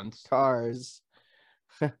 For once, Cars.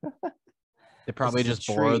 they probably is a just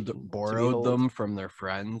treat to borrowed behold. them from their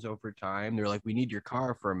friends over time. They're like, "We need your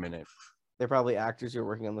car for a minute." They're probably actors who are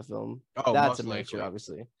working on the film. Oh, That's a most miniature,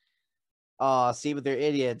 likely. obviously. See, but they're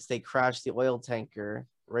idiots. They crashed the oil tanker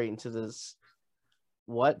right into this.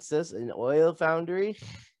 What's this? An oil foundry?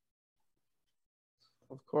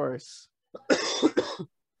 Of course.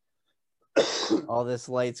 All this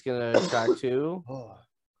light's gonna attract who?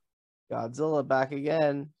 Godzilla back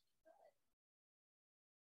again.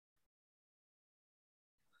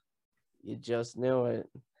 You just knew it.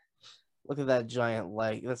 Look at that giant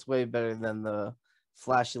light. That's way better than the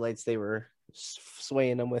flashy lights they were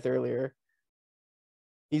swaying them with earlier.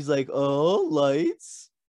 He's like, oh, lights.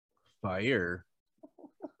 Fire.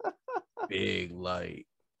 Big light.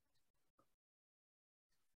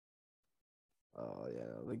 Oh, yeah.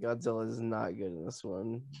 The Godzilla is not good in this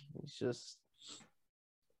one. He's just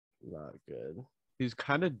not good. He's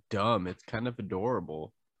kind of dumb. It's kind of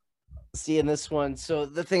adorable. See, in this one, so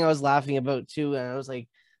the thing I was laughing about too, and I was like,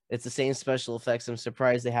 it's the same special effects. I'm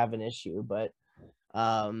surprised they have an issue, but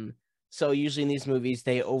so usually in these movies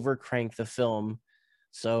they overcrank the film,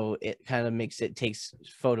 so it kind of takes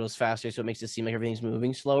photos faster, so it makes it seem like everything's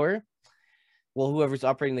moving slower. Well, whoever's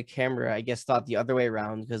operating the camera, I guess, thought the other way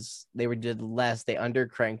around because did less. They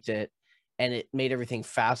undercranked it, and it made everything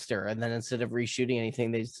faster. And then instead of reshooting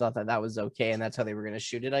anything, they just thought that was okay, and that's how they were going to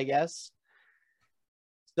shoot it, I guess.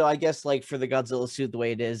 So I guess like for the Godzilla suit, the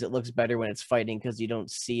way it is, it looks better when it's fighting because you don't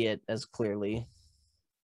see it as clearly,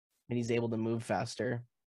 and he's able to move faster.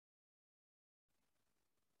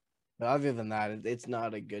 But other than that, it's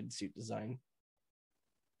not a good suit design.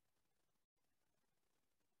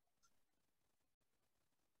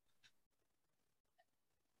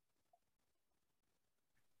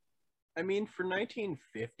 I mean, for 1950s,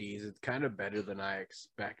 it's kind of better than I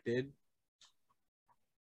expected.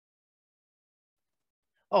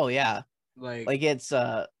 Oh yeah, Like it's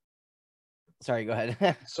sorry, go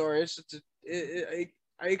ahead. sorry, it's just I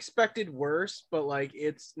expected worse, but like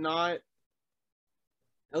it's not.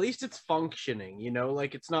 At least it's functioning,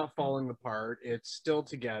 like it's not falling apart. It's still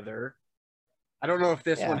together. I don't know if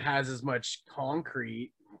this one has as much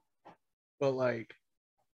concrete, but like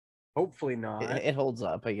hopefully not. It holds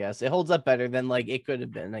up, I guess. It holds up better than like it could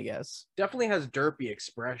have been, I guess. Definitely has derpy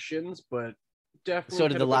expressions, but definitely so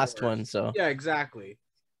did the last one. So yeah, exactly.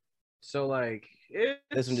 So like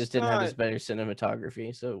this one just didn't have as better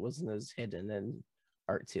cinematography, so it wasn't as hidden and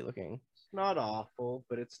artsy looking. It's not awful,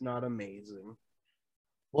 but it's not amazing.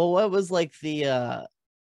 Well, what was like the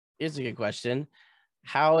here's a good question.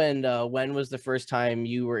 How and when was the first time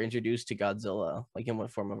you were introduced to Godzilla? Like in what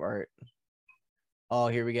form of art? Oh,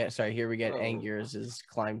 here we get Anguir's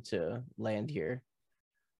climb to land here.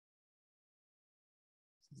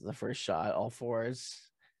 This is the first shot, all fours.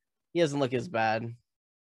 He doesn't look as bad.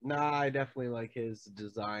 Nah, I definitely like his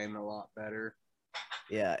design a lot better.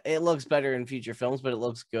 Yeah, it looks better in future films, but it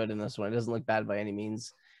looks good in this one. It doesn't look bad by any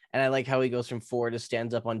means. And I like how he goes from 4 to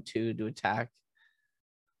stands up on 2 to attack.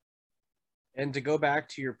 And to go back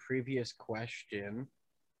to your previous question,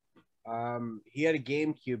 he had a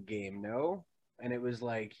GameCube game, no? And it was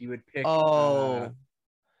like you would pick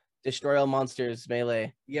Destroy All Monsters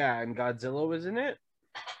Melee. Yeah, and Godzilla was in it?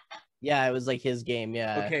 Yeah, it was like his game,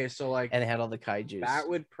 yeah. Okay, so like and it had all the kaijus. That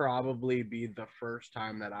would probably be the first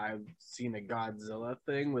time that I've seen a Godzilla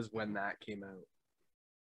thing was when that came out.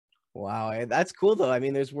 Wow, that's cool though. I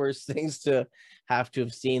mean, there's worse things to have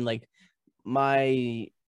seen. Like my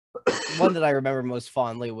one that I remember most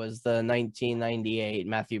fondly was the 1998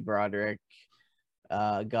 Matthew Broderick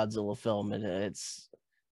Godzilla film, and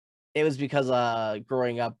it was because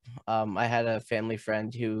growing up, I had a family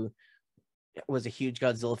friend who was a huge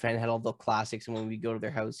Godzilla fan, had all the classics, and when we go to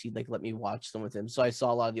their house, he'd like let me watch them with him. So I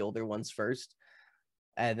saw a lot of the older ones first,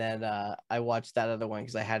 and then I watched that other one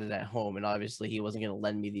because I had it at home, and obviously he wasn't gonna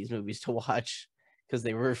lend me these movies to watch because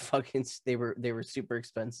they were they were super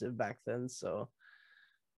expensive back then. So,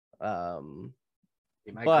 My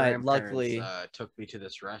but grandparents luckily, took me to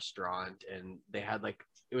this restaurant, and they had like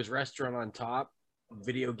it was restaurant on top,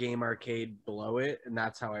 video game arcade below it, and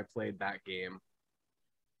that's how I played that game.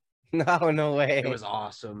 no It way, was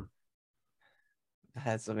awesome.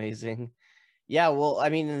 that's amazing. Yeah, well, I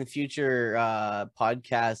mean, in the future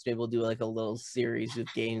podcast, maybe we'll do like a little series with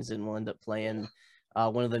games, and we'll end up playing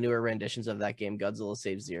one of the newer renditions of that game, Godzilla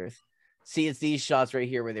Saves the Earth. See, it's these shots right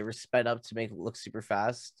here where they were sped up to make it look super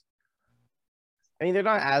fast. I mean, they're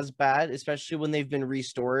not as bad, especially when they've been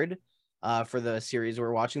restored for the series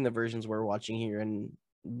we're watching, the versions we're watching here in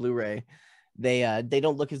Blu-ray. They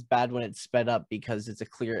don't look as bad when it's sped up because it's a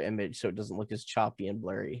clear image, so it doesn't look as choppy and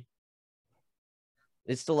blurry.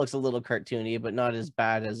 It still looks a little cartoony, but not as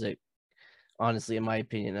bad as it, honestly, in my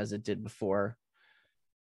opinion, as it did before.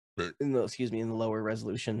 In the in the lower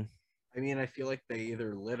resolution. I mean, I feel like they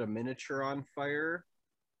either lit a miniature on fire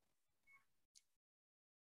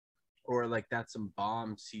or like that's some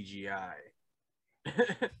bomb CGI.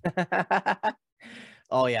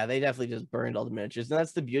 Oh yeah, they definitely just burned all the miniatures, and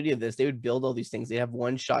that's the beauty of this. They would build all these things. They have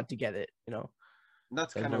one shot to get it, you know. And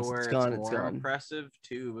that's kind of Once it's where it's gone, it's more gone. impressive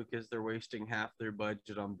too, because they're wasting half their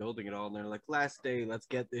budget on building it all. And they're like, last day, let's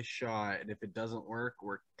get this shot. And if it doesn't work,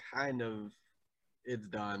 we're kind of, it's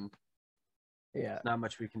done. Yeah, Not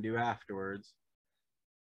much we can do afterwards.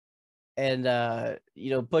 and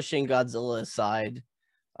pushing Godzilla aside,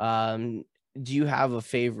 do you have a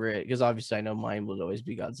favorite? Because obviously, I know mine would always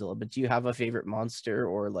be Godzilla, but do you have a favorite monster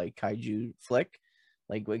or like kaiju flick?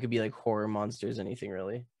 Like it could be like horror monsters, anything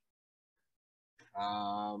really.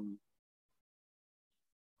 Um,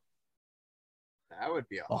 that would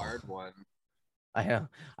be a Oh, hard one. I know.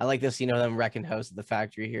 I like this, them wrecking house at the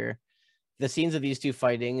factory here. The scenes of these two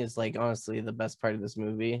fighting is like honestly the best part of this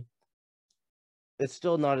movie. It's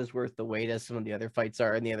still not as worth the wait as some of the other fights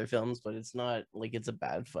are in the other films, but it's not like it's a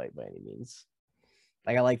bad fight by any means.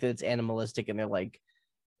 Like I like that it's animalistic and they're like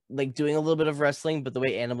doing a little bit of wrestling, but the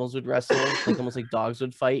way animals would wrestle, like almost like dogs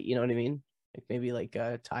would fight, you know what I mean? Like maybe like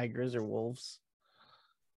tigers or wolves.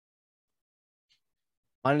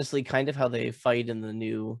 Honestly, kind of how they fight in the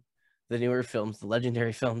newer films, the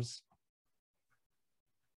legendary films.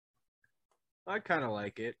 I kind of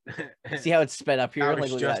like it. See how it's sped up here? I Like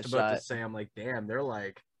was look at just that about to shot. say, I'm like, damn,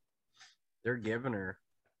 they're giving her.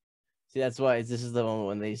 See, that's why this is the moment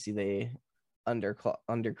when they under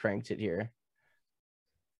cranked it here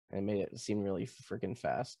and made it seem really freaking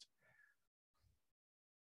fast.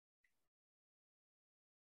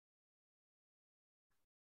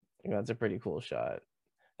 That's a pretty cool shot.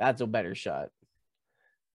 That's a better shot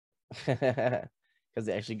because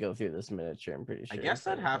they actually go through this miniature. I'm pretty I sure. guess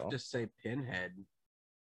I'd have to say Pinhead.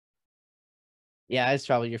 Yeah, it's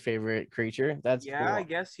probably your favorite creature. That's Yeah, cool. I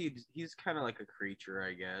guess he's kind of like a creature,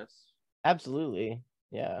 I guess. Absolutely.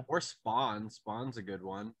 Yeah. Or Spawn. Spawn's a good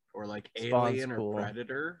one. Or like Spawn's Alien or cool.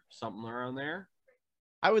 Predator, something around there.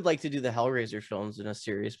 I would like to do the Hellraiser films in a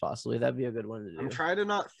series, possibly. That'd be a good one to do. I'm trying to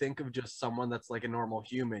not think of just someone that's like a normal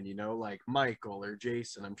human, like Michael or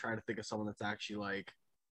Jason. I'm trying to think of someone that's actually like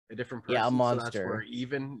a different person. Yeah, a So that's where monster.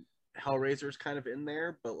 even Hellraiser's kind of in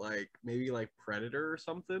there, but like maybe like Predator or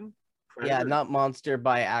something. Yeah, Predator. not monster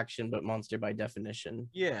by action, but monster by definition.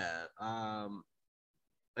 Yeah.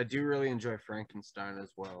 I do really enjoy Frankenstein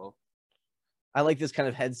as well. I like this kind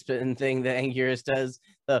of head spin thing that Anguirus does.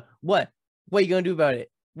 The what? What are you gonna do about it?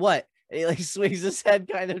 What? And he like swings his head,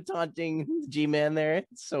 kind of taunting G-Man there.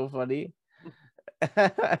 It's so funny. I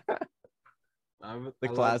The love that they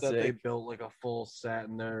classic. built like a full set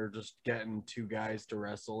and they're just getting two guys to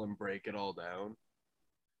wrestle and break it all down.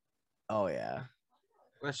 Oh yeah.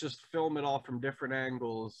 Let's just film it all from different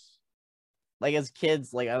angles. Like as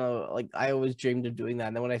kids, like I don't know, like I always dreamed of doing that.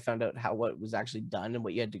 And then when I found out what was actually done and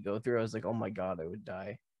what you had to go through, I was like, oh my god, I would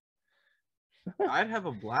die. I'd have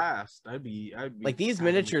a blast. I'd be Like these having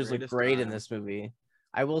the miniatures look greatest great in time. this movie.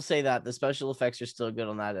 I will say that the special effects are still good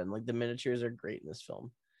on that end. Like the miniatures are great in this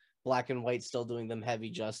film. Black and white still doing them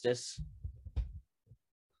heavy justice.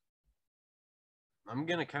 I'm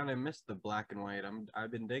gonna kind of miss the black and white.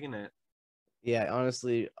 I've been digging it. Yeah,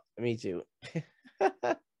 honestly, me too.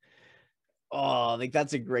 Oh, like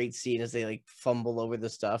that's a great scene as they like fumble over the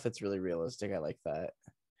stuff. It's really realistic. I like that.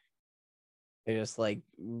 They're just like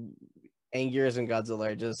Anguirus and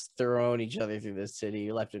Godzilla are just throwing each other through the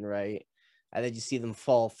city left and right. And then you see them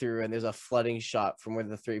fall through, and there's a flooding shot from where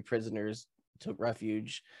the three prisoners took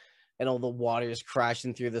refuge, and all the water is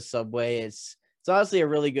crashing through the subway. It's honestly a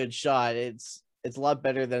really good shot. It's a lot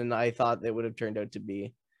better than I thought it would have turned out to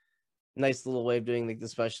be. Nice little way of doing like the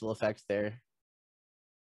special effects there,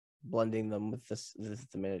 blending them with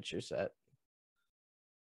the miniature set.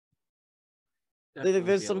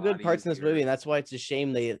 There's some good parts in this movie, and that's why it's a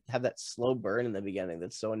shame they have that slow burn in the beginning.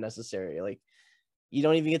 That's so unnecessary. Like, you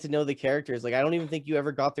don't even get to know the characters. Like, I don't even think you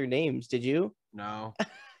ever got their names. Did you? No.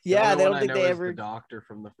 Yeah, they don't think they ever. The doctor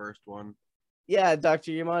from the first one. Yeah,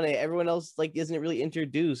 Dr. Yamane. Everyone else like isn't really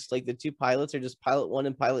introduced. Like the two pilots are just pilot 1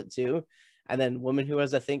 and pilot 2, and then woman who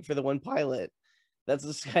has a thing for the one pilot. That's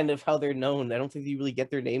just kind of how they're known. I don't think you really get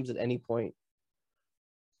their names at any point.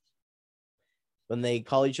 When they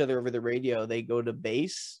call each other over the radio, they go to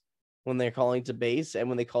base when they're calling to base, and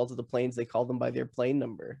when they call to the planes, they call them by their plane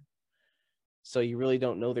number. So you really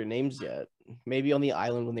don't know their names yet. Maybe on the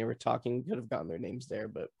island when they were talking, we could have gotten their names there,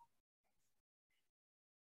 but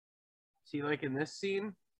see, like in this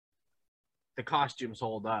scene, the costumes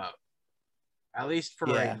hold up. At least for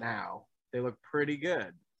right now. They look pretty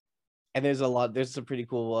good. And there's some pretty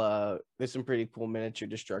cool miniature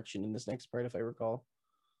destruction in this next part, if I recall.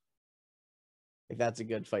 Like, that's a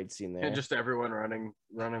good fight scene there. And just everyone running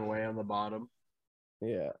away on the bottom.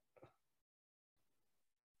 Yeah.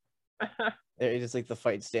 It's just like the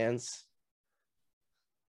fight stance.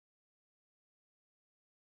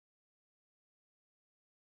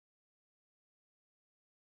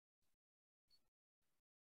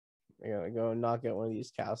 I gotta go knock out one of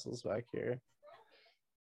these castles back here.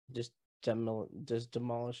 Just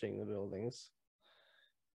demolishing the buildings.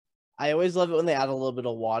 I always love it when they add a little bit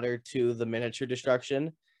of water to the miniature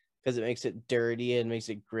destruction, because it makes it dirty and makes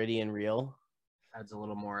it gritty and real. Adds a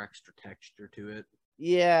little more extra texture to it.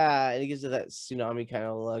 Yeah, and it gives it that tsunami kind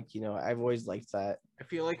of look. You know, I've always liked that. I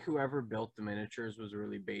feel like whoever built the miniatures was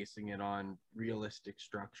really basing it on realistic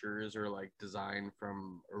structures or like design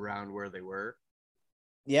from around where they were.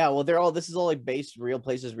 Yeah, well, this is all like based real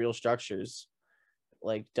places, real structures,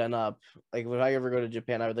 like done up. Like, if I ever go to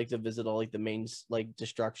Japan, I would like to visit all like the main like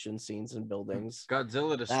destruction scenes and buildings.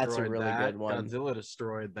 Godzilla destroyed That's a really good one. Godzilla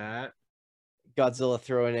destroyed that. Godzilla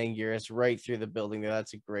throwing Anguirus right through the building there.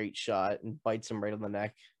 That's a great shot, and bites him right on the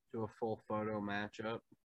neck. Do a full photo matchup.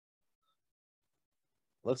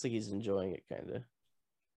 Looks like he's enjoying it, kind of.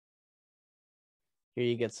 Here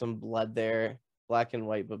you get some blood there. Black and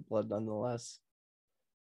white, but blood nonetheless.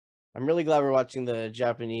 I'm really glad we're watching the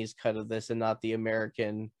Japanese cut of this and not the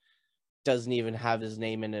American, doesn't even have his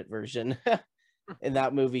name in it version. In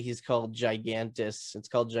that movie, he's called Gigantus. It's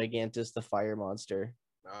called Gigantus the Fire Monster.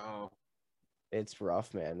 Oh. It's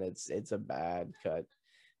rough, man. It's a bad cut.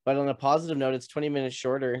 But on a positive note, it's 20 minutes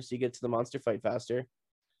shorter, so you get to the monster fight faster.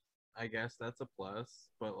 I guess that's a plus,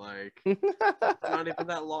 but like not even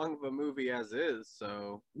that long of a movie as is,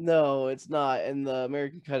 so. No, it's not. And the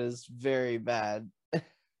American cut is very bad.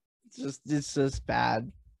 It's just bad.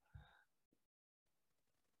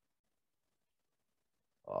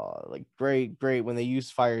 Oh, like great when they use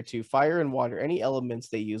fire too. Fire and water, any elements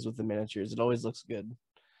they use with the miniatures, it always looks good.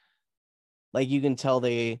 Like, you can tell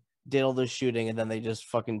they did all the shooting and then they just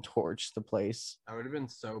fucking torched the place. I would have been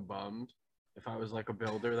so bummed if I was like a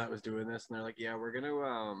builder that was doing this and they're like, yeah, we're gonna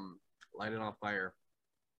light it on fire.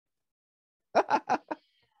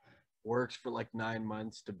 Works for like 9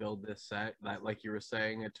 months to build this set. That, like you were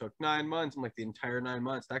saying, it took 9 months. I'm like, the entire 9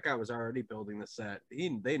 months. That guy was already building the set.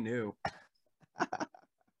 They knew.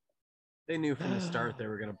 They knew from the start they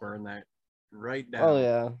were gonna burn that right down. Oh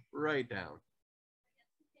yeah, right down.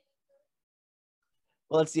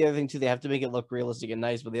 Well, that's the other thing too. They have to make it look realistic and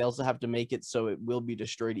nice, but they also have to make it so it will be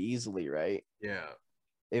destroyed easily, right? Yeah.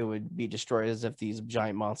 It would be destroyed as if these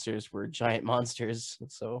giant monsters were giant monsters.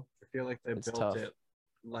 So I feel like they built it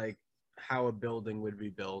like how a building would be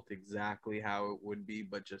built, exactly how it would be,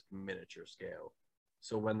 but just miniature scale.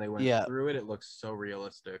 So when they went through it, it looks so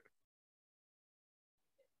realistic.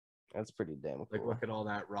 That's pretty damn cool. Like, look at all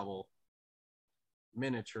that rubble.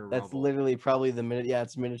 Miniature rubble. That's literally probably the minute. Yeah,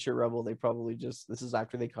 it's miniature rubble. They probably just, this is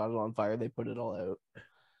after they caught it on fire. They put it all out.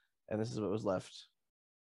 And this is what was left.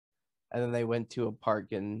 And then they went to a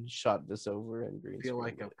park and shot this over in green screen. I feel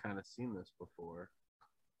like I've kind of seen this before.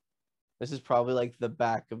 This is probably like the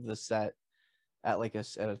back of the set at like at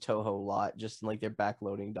a Toho lot, just in like their back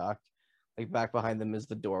loading dock. Like, back behind them is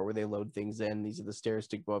the door where they load things in. These are the stairs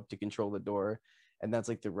to go up to control the door. And that's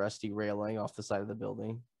like the rusty railing off the side of the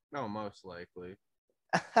building. No, most likely.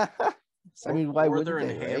 I mean, why or wouldn't they're in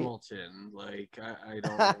they, right? Hamilton. Like I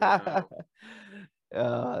don't really know.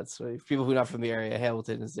 That's funny. People who are not from the area,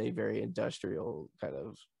 Hamilton is a very industrial, kind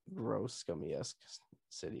of gross, scummy-esque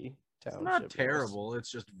city, It's township. not I guess. terrible.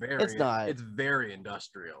 It's just It's not. It's very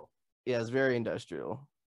industrial. Yeah, it's very industrial.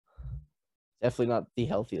 Definitely not the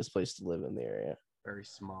healthiest place to live in the area. Very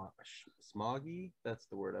smoggy. That's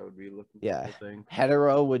the word I would be looking for. Yeah, I think.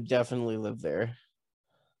 Hetero would definitely live there,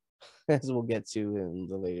 as we'll get to in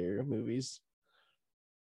the later movies.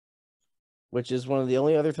 Which is one of the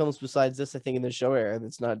only other films besides this, I think, in the Showa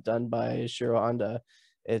that's not done by Shiro Honda.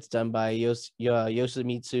 It's done by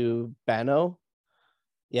Yoshimitsu Banno.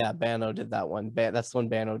 Yeah, Banno did that one. That's the one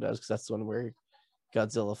Banno does, because that's the one where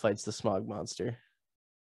Godzilla fights the smog monster.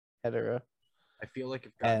 Hetero. I feel like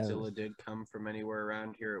if Godzilla did come from anywhere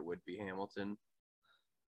around here, it would be Hamilton.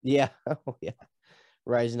 Yeah, oh yeah.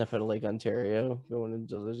 Rising up out of Lake Ontario, going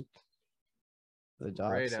into the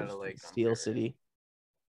docks Right out of Lake Steel Ontario. City.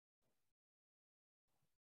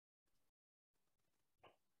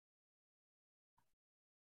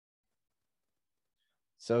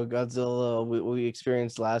 So Godzilla, what we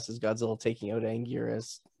experienced last is Godzilla taking out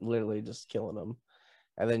Anguirus, literally just killing him,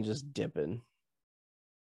 and then just dipping.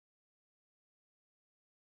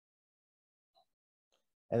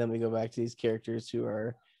 And then we go back to these characters who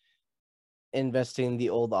are investing in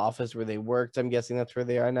the old office where they worked. I'm guessing that's where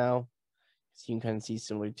they are now. So you can kind of see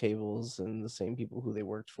similar tables and the same people who they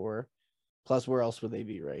worked for. Plus, where else would they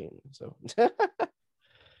be, right? So it's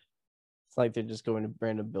like they're just going to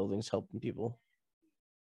random buildings helping people.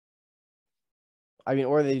 I mean,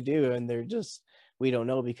 or they do, and they're just, we don't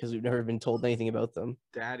know because we've never been told anything about them.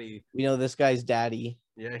 Daddy. We know this guy's daddy.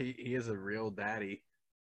 Yeah, he is a real daddy.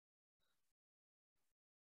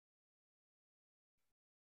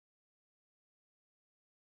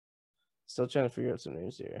 Still trying to figure out some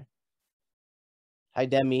names here. Hi,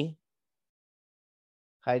 Demi.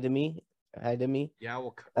 Hi, Demi. Hi, Demi. Yeah,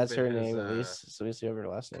 well, that's her name at least. So we see over her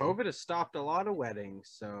last name. COVID has stopped a lot of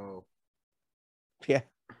weddings, so yeah.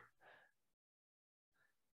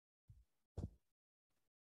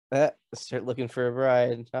 Start looking for a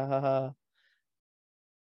bride. Ha ha ha.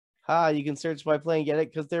 Ha, you can search by playing, get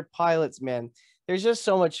it? Because they're pilots, man. There's just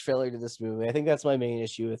so much filler to this movie. I think that's my main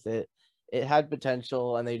issue with it. It had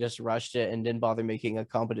potential and they just rushed it and didn't bother making a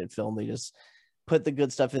competent film. They just put the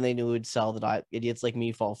good stuff in they knew would sell that idiots like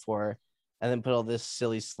me fall for, and then put all this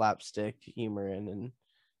silly slapstick humor in and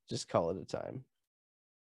just call it a time.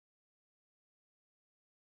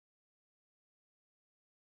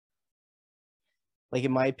 Like,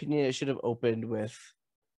 in my opinion, it should have opened with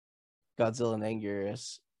Godzilla and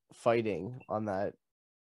Anguirus fighting on that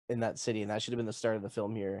in that city, and that should have been the start of the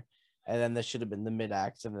film here. And then this should have been the mid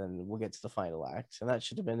act, and then we'll get to the final act, and that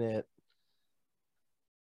should have been it.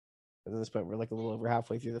 At this point, we're like a little over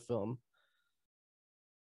halfway through the film.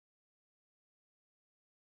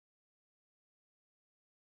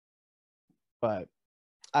 But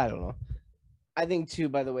I don't know. I think too,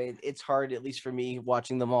 by the way, it's hard, at least for me,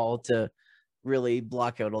 watching them all, to really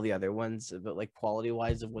block out all the other ones, but like quality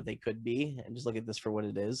wise of what they could be, and just look at this for what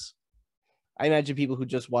it is. I imagine people who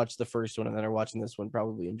just watched the first one and then are watching this one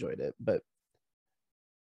probably enjoyed it, but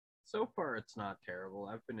so far it's not terrible.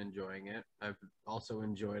 I've been enjoying it. I've also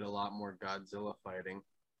enjoyed a lot more Godzilla fighting.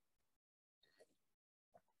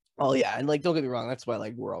 Oh yeah, and like, don't get me wrong, that's why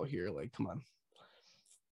like we're all here. Like, come on.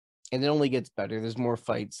 And it only gets better. There's more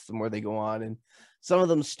fights the more they go on, and some of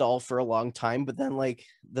them stall for a long time, but then like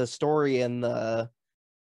the story and the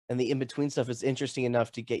in-between stuff is interesting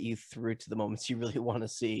enough to get you through to the moments you really want to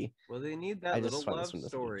see. Well, they need that little love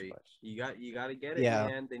story. You got to get it,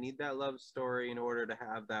 man. They need that love story in order to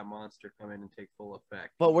have that monster come in and take full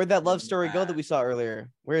effect. But where'd that love story go that we saw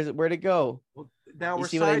earlier? Where'd it go? Well, now we're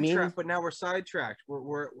sidetracked, but now we're sidetracked.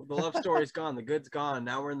 We're the love story's gone, the good's gone.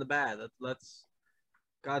 Now we're in the bad. Let's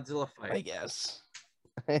Godzilla fight. I guess.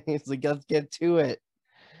 It's like, let's get to it.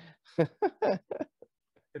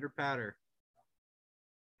 Pitter patter.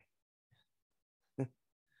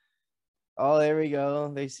 Oh, there we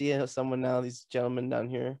go. They see someone now, these gentlemen down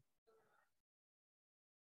here.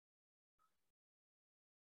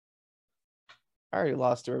 I already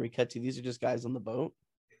lost where we cut to. These are just guys on the boat.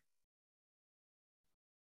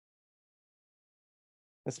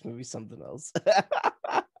 This movie's something else.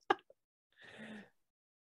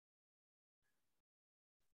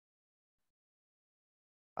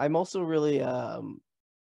 I'm also really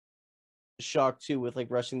shocked too with like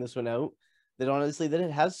rushing this one out, that honestly that it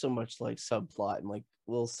has so much like subplot and like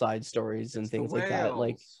little side stories and things like that.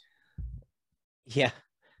 Like, yeah,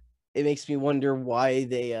 it makes me wonder why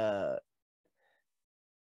they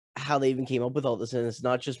how they even came up with all this, and it's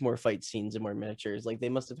not just more fight scenes and more miniatures. Like they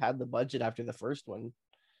must have had the budget after the first one.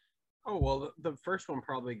 Oh well, the first one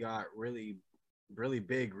probably got really, really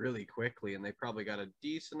big really quickly, and they probably got a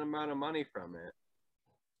decent amount of money from it.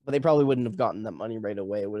 But they probably wouldn't have gotten that money right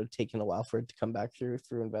away. It would have taken a while for it to come back through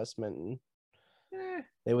investment, and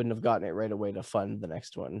they wouldn't have gotten it right away to fund the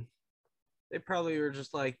next one. They probably were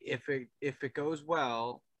just like, if it goes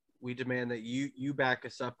well, we demand that you back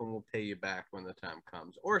us up, and we'll pay you back when the time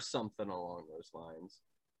comes, or something along those lines.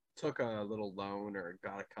 Took a little loan or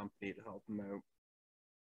got a company to help them out.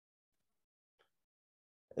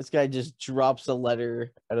 This guy just drops a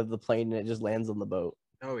letter out of the plane and it just lands on the boat.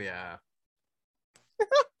 Oh yeah.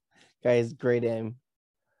 Guy's great aim.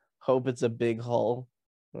 Hope it's a big hull.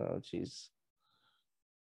 Oh jeez.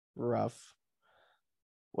 Rough.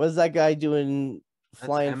 What is that guy doing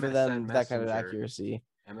flying for them with that kind of accuracy?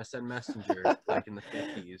 MSN Messenger, like in the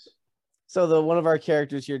 50s. So the one of our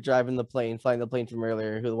characters here driving the plane, flying the plane from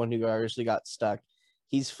earlier, who the one who actually got stuck,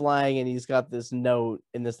 he's flying and he's got this note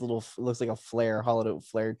in this little, looks like a flare, hollowed out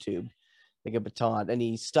flare tube, like a baton, and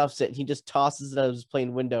he stuffs it and he just tosses it out of his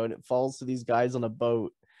plane window and it falls to these guys on a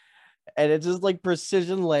boat. And it's just like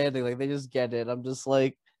precision landing, like they just get it. I'm just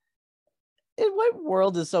like, in what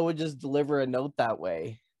world does someone just deliver a note that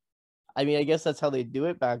way? I mean, I guess that's how they do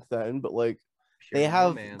it back then, but like they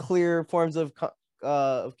have clear forms of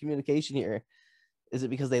communication here. Is it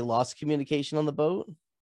because they lost communication on the boat?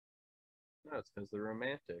 No, it's because they're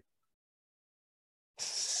romantic.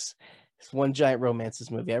 It's one giant romance,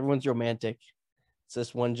 this movie. Everyone's romantic. It's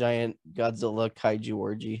just one giant Godzilla kaiju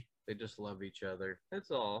orgy. They just love each other.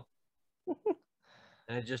 That's all.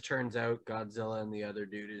 And it just turns out Godzilla and the other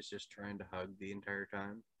dude is just trying to hug the entire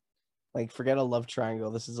time. Like, forget a love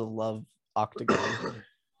triangle. This is a love octagon.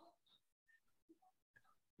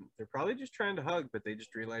 They're probably just trying to hug, but they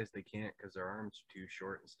just realize they can't because their arms are too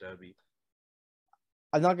short and stubby.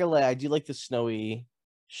 I'm not gonna lie, I do like the snowy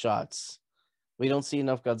shots. We don't see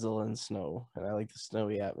enough Godzilla in snow, and I like the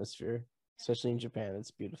snowy atmosphere, especially in Japan.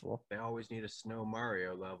 It's beautiful. They always need a snow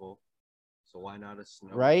Mario level, so why not a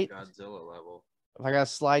snow Godzilla level? If I gotta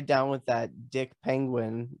slide down with that dick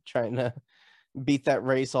penguin trying to beat that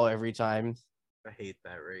race every time. I hate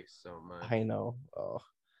that race so much. I know. Oh,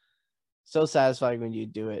 so satisfying when you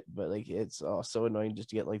do it, but like it's so annoying just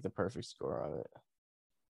to get like the perfect score on it.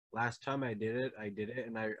 Last time I did it,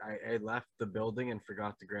 and I left the building and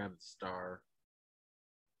forgot to grab the star,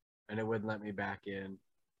 and it wouldn't let me back in.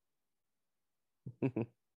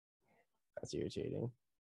 That's irritating.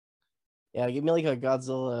 Yeah, give me like a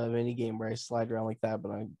Godzilla mini game where I slide around like that,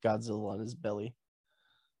 but on Godzilla on his belly.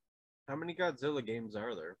 How many Godzilla games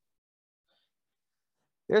are there?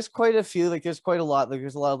 There's quite a few. Like, there's quite a lot. Like,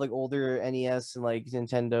 there's a lot of like older NES and like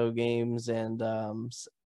Nintendo games, and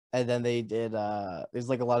then they did. There's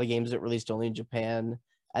like a lot of games that released only in Japan,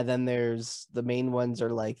 and then there's the main ones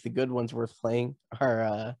are like the good ones worth playing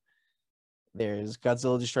are. There's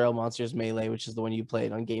Godzilla Destroy All Monsters Melee, which is the one you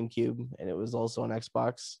played on GameCube, and it was also on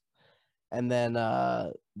Xbox. And then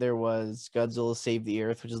there was Godzilla Save the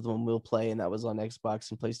Earth, which is the one we'll play, and that was on Xbox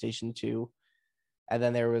and PlayStation 2. And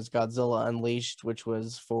then there was Godzilla Unleashed, which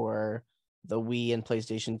was for the Wii and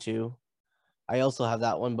PlayStation 2. I also have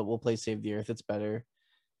that one, but we'll play Save the Earth. It's better.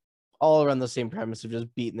 All around the same premise of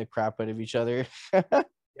just beating the crap out of each other.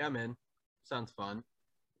 Yeah, man. Sounds fun.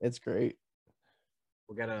 It's great.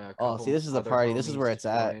 We'll get a see, this is the party. This is where it's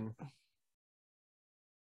at.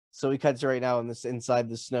 So we cut to right now in this inside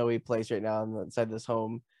the snowy place right now inside this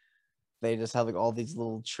home. They just have like all these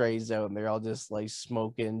little trays out and they're all just like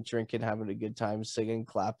smoking, drinking, having a good time, singing,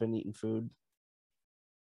 clapping, eating food.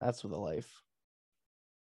 That's what the life.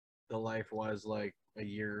 The life was like a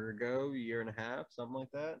year ago, year and a half, something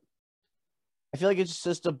like that. I feel like it's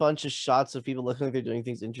just a bunch of shots of people looking like they're doing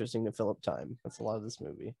things interesting to fill up time. That's a lot of this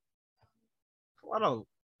movie.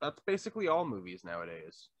 That's basically all movies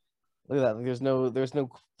nowadays. Look at that. Like, there's no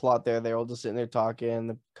plot there. They're all just sitting there talking,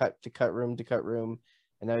 the cut room to cut room.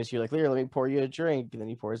 And now he's like, Lear, let me pour you a drink. And then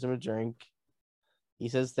he pours him a drink. He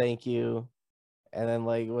says thank you. And then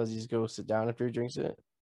like, he just go sit down after he drinks it?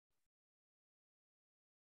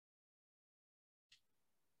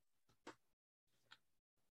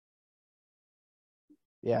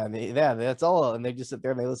 Yeah, and that's all. And they just sit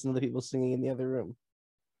there and they listen to the people singing in the other room.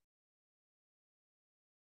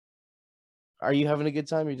 Are you having a good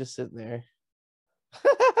time? Or you're just sitting there.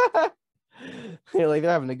 You're like,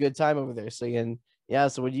 they're having a good time over there singing. Yeah,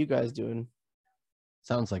 so what are you guys doing?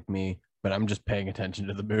 Sounds like me, but I'm just paying attention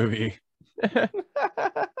to the movie. I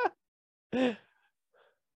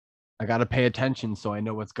gotta pay attention so I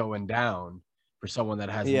know what's going down for someone that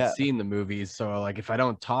hasn't seen the movies. So like if I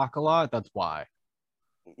don't talk a lot, that's why.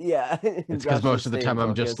 Yeah, It's because Josh most is of the staying time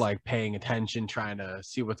I'm just focused. like paying attention, trying to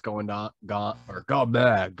see what's going on,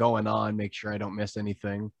 going on, make sure I don't miss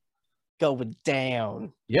anything. Going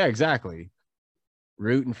down. Yeah, exactly.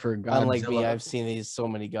 Rooting for Unlike me, Godzilla. I've seen these so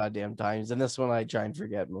many goddamn times, and this one I try and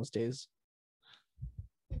forget most days.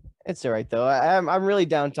 It's all right though. I'm really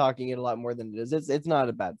down talking it a lot more than it is. It's not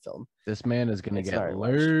a bad film. This man is gonna It's get not a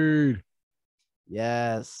watch. laid.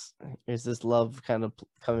 Yes, there's this love kind of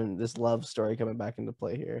coming. This love story coming back into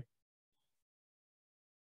play here.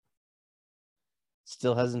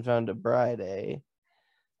 Still hasn't found a bride, eh?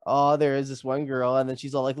 Oh, there is this one girl, and then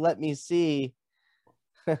she's all like, "Let me see."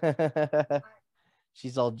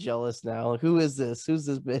 She's all jealous now. Who is this? Who's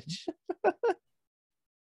this bitch?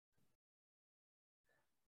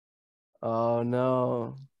 Oh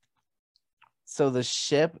no. So the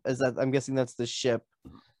ship is that? I'm guessing that's the ship.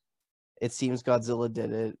 It seems Godzilla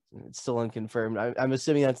did it. It's still unconfirmed. I'm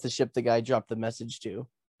assuming that's the ship the guy dropped the message to.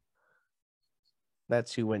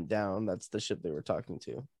 That's who went down. That's the ship they were talking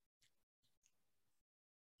to.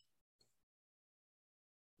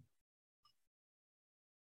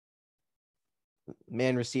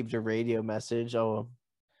 Man received a radio message. Oh,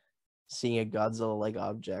 seeing a Godzilla-like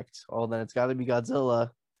object. Oh, then it's got to be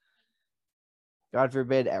Godzilla. God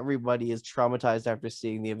forbid everybody is traumatized after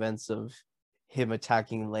seeing the events of him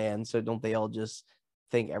attacking land. So don't they all just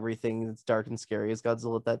think everything that's dark and scary is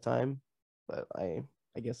Godzilla at that time? But I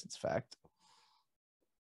guess it's fact.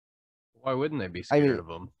 Why wouldn't they be I scared mean, of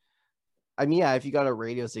him? yeah, if you got a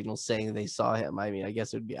radio signal saying they saw him, I mean, I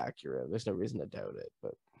guess it would be accurate. There's no reason to doubt it.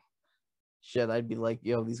 But shit, I'd be like,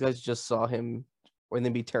 yo, these guys just saw him. Wouldn't they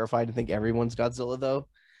be terrified to think everyone's Godzilla though?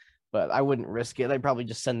 But I wouldn't risk it. I'd probably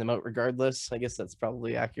just send them out regardless. I guess that's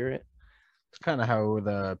probably accurate. It's kind of how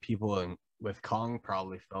the people with Kong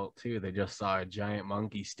probably felt too. They just saw a giant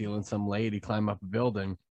monkey stealing some lady, climb up a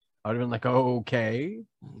building. I'd have been like, oh, okay.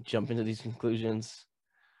 Jump into these conclusions.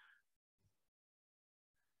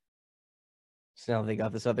 So now they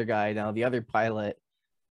got this other guy. Now the other pilot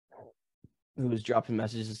who was dropping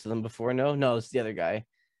messages to them before. No, it's the other guy.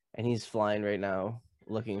 And he's flying right now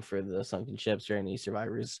looking for the sunken ships or any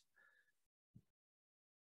survivors.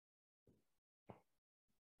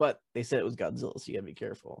 But they said it was Godzilla, so you gotta be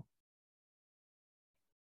careful.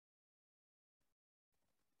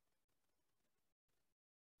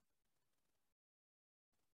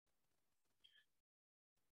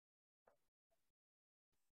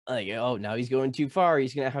 Like, oh, now he's going too far.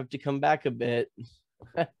 He's gonna have to come back a bit.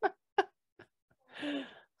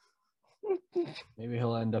 Maybe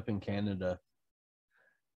he'll end up in Canada.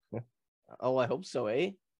 Oh, I hope so,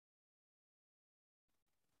 eh?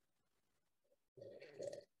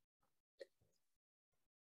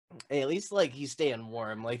 Hey, at least like he's staying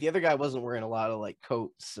warm. Like the other guy wasn't wearing a lot of like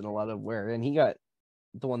coats and a lot of wear, and he got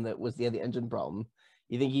the one that was the engine problem.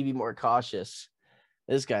 You think he'd be more cautious?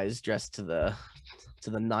 This guy's dressed to the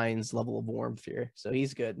nines level of warmth here, so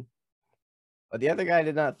he's good. But the other guy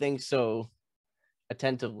did not think so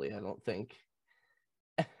attentively. I don't think.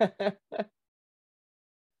 I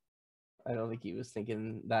don't think he was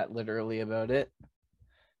thinking that literally about it.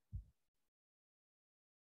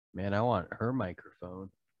 Man, I want her microphone.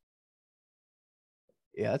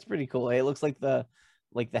 Yeah, that's pretty cool. Hey, it looks like the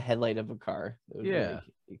headlight of a car. Yeah,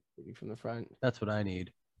 like, from the front. that's what I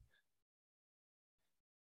need.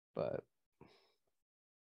 But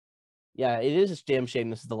yeah, it is a damn shame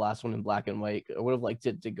this is the last one in black and white. I would have liked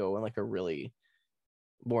it to go in like a really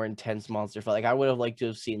more intense monster fight. Like I would have liked to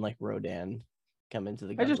have seen like Rodan come into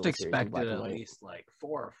the Godzilla I just series in expected black and at white. least like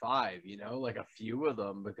 4 or 5, you know, like a few of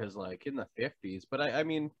them because like in the 50s. But I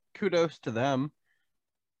mean, kudos to them.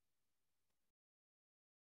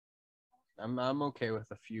 I'm okay with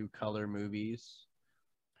a few color movies.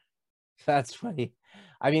 That's funny.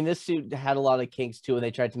 I mean, this suit had a lot of kinks too, and they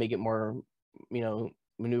tried to make it more,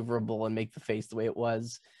 maneuverable and make the face the way it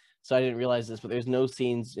was. So I didn't realize this, but there's no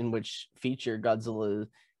scenes in which feature Godzilla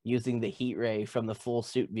using the heat ray from the full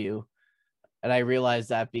suit view. And I realized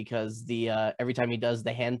that because the every time he does,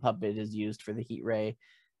 the hand puppet is used for the heat ray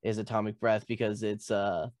is atomic breath, because it's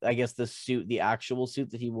I guess the actual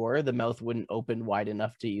suit that he wore, the mouth wouldn't open wide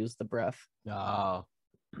enough to use the breath. Oh.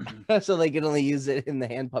 So they could only use it in the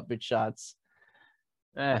hand puppet shots.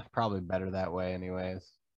 Probably better that way anyways.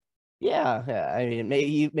 Yeah. I mean,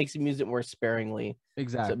 he makes him use it more sparingly.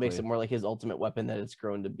 Exactly. So it makes it more like his ultimate weapon that it's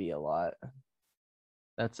grown to be a lot.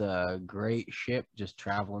 That's a great ship just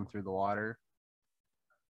traveling through the water.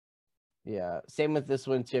 Yeah. Same with this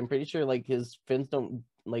one too. I'm pretty sure like his fins don't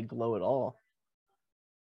like glow at all.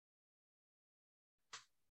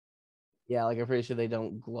 Yeah, like I'm pretty sure they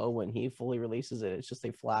don't glow when he fully releases it. It's just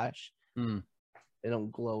they flash. They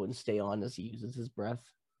don't glow and stay on as he uses his breath.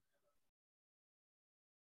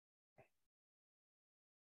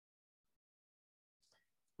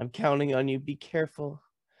 I'm counting on you. Be careful.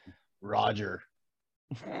 Roger.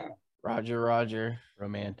 Roger, Roger.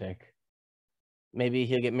 Romantic. Maybe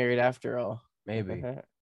he'll get married after all. Maybe.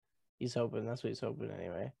 He's hoping. That's what he's hoping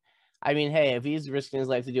anyway. I mean, hey, if he's risking his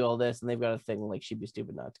life to do all this and they've got a thing, like, she'd be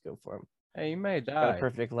stupid not to go for him. Hey, you may Got die. a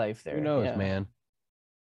perfect life there. Who knows, yeah. man?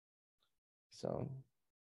 So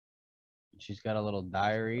she's got a little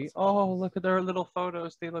diary. Oh, look at their little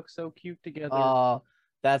photos. They look so cute together.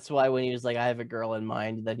 That's why when he was like, I have a girl in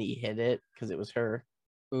mind, then he hid it because it was her.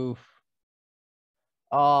 Oof.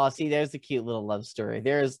 Oh, see, there's the cute little love story.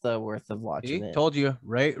 There's the worth of watching it. Told you.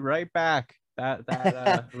 Right back. That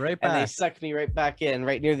right back. And they sucked me right back in,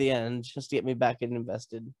 right near the end, just to get me back in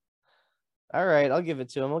invested. All right, I'll give it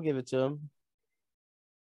to him.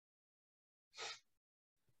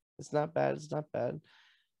 It's not bad.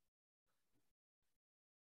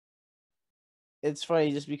 It's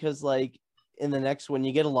funny just because, like, in the next one,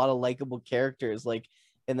 you get a lot of likable characters. Like,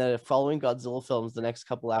 in the following Godzilla films, the next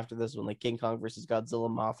couple after this one, like King Kong versus Godzilla,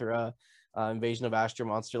 Mothra, Invasion of Astro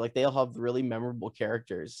Monster, like, they all have really memorable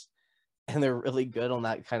characters. And they're really good on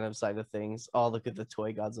that kind of side of things. Oh, look at the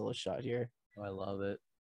toy Godzilla shot here. Oh, I love it.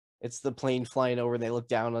 It's the plane flying over, and they look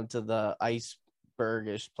down onto the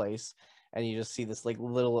icebergish place, and you just see this like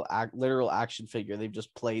literal action figure they've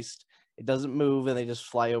just placed. It doesn't move, and they just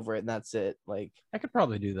fly over it, and that's it. Like, I could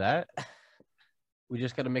probably do that. We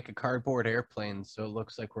just got to make a cardboard airplane so it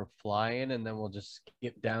looks like we're flying, and then we'll just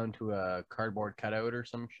skip down to a cardboard cutout or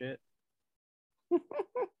some shit.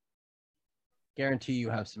 Guarantee you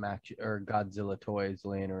have some action or Godzilla toys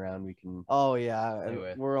laying around we can. Oh yeah,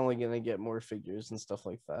 and we're only gonna get more figures and stuff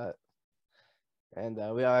like that. And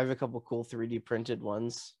I have a couple cool 3D printed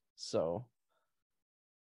ones, so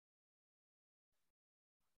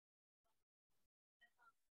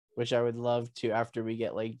which I would love to after we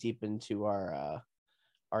get like deep into our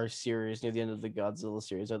series near the end of the Godzilla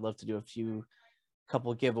series. I'd love to do a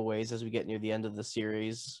couple giveaways as we get near the end of the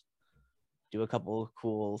series. Do a couple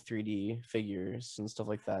cool 3D figures and stuff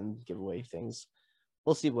like that and give away things.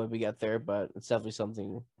 We'll see when we get there, but it's definitely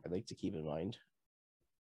something I'd like to keep in mind.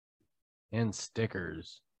 And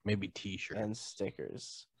stickers. Maybe t-shirts. And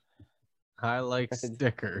stickers. I like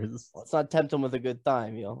stickers. Let's not tempt them with a good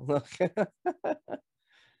time, you know.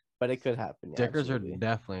 But it could happen. Stickers are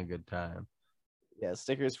definitely a good time. Yeah,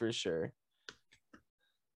 stickers for sure.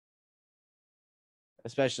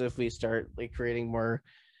 Especially if we start like creating more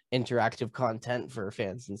interactive content for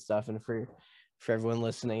fans and stuff, and for everyone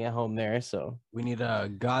listening at home there. So we need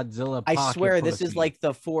a Godzilla. I swear this is like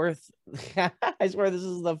the fourth. I swear this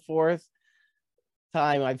is the fourth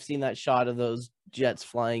time I've seen that shot of those jets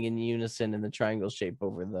flying in unison in the triangle shape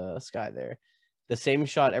over the sky there. The same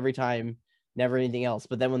shot every time, never anything else.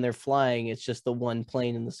 But then when they're flying, it's just the one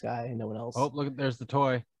plane in the sky and no one else. Oh, look, there's the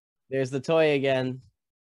toy. There's the toy again.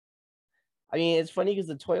 I mean, it's funny because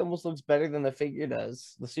the toy almost looks better than the figure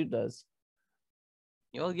does. The suit does.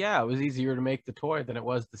 Well, yeah, it was easier to make the toy than it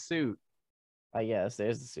was the suit. I guess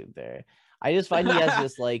there's the suit there. I just find he has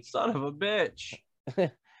this like son of a bitch.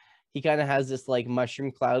 He kind of has this like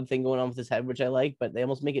mushroom cloud thing going on with his head, which I like, but they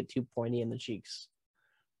almost make it too pointy in the cheeks.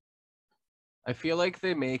 I feel like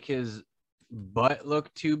they make his butt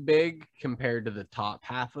look too big compared to the top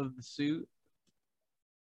half of the suit.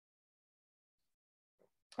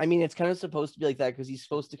 I mean, it's kind of supposed to be like that because he's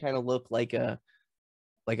supposed to kind of look like an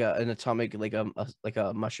atomic, like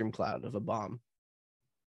a mushroom cloud of a bomb.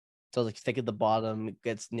 So like thick at the bottom, it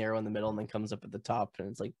gets narrow in the middle, and then comes up at the top, and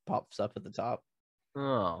it's like pops up at the top.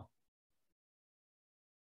 Oh,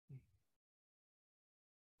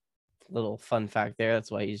 little fun fact there.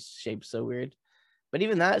 That's why he's shaped so weird. But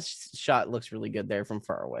even that shot looks really good there from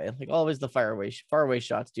far away. Like always, the far away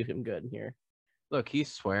shots do him good here. Look,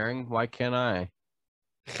 he's swearing. Why can't I?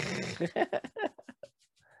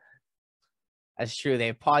 That's true. They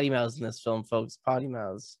have potty mouths in this film, folks. Potty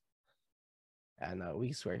mouths. I know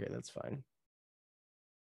we swear here. That's fine.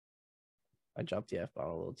 I dropped the F-bomb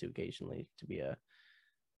a little too occasionally to be a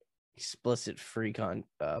explicit free podcast,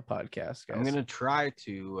 guys. I'm gonna try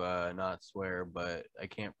to not swear, but I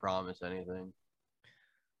can't promise anything.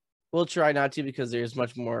 We'll try not to because there's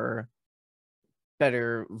much more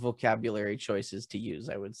better vocabulary choices to use,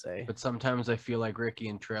 I would say. But sometimes I feel like Ricky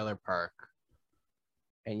in Trailer Park.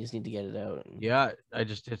 And you just need to get it out. Yeah,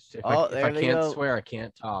 if I can't swear, I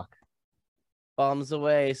can't talk. Bombs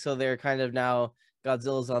away. So they're kind of now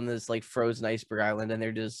Godzilla's on this like frozen iceberg island, and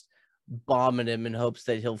they're just bombing him in hopes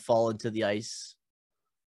that he'll fall into the ice.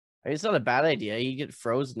 I mean, it's not a bad idea. You get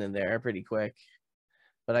frozen in there pretty quick.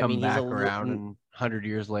 But I Come mean, back around and 100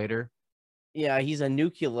 years later. yeah, he's a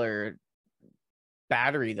nuclear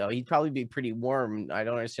battery though. He'd probably be pretty warm. I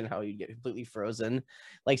don't understand how he'd get completely frozen.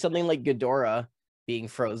 Like something like Ghidorah being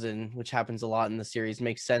frozen, which happens a lot in the series,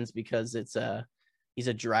 makes sense because he's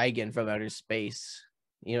a dragon from outer space.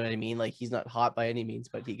 You know what I mean? Like he's not hot by any means,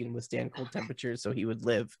 but he can withstand cold temperatures, so he would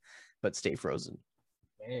live but stay frozen.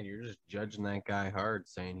 Man, you're just judging that guy hard,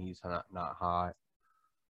 saying he's not hot.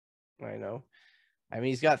 I know. I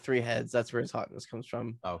mean, he's got 3 heads. That's where his hotness comes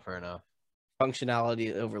from. Oh, fair enough.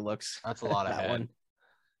 Functionality overlooks That's a lot of that head. one.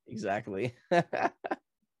 Exactly.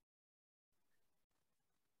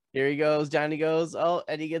 Here he goes. Down he goes. Oh,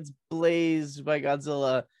 and he gets blazed by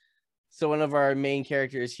Godzilla. So one of our main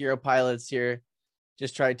characters, hero pilots here,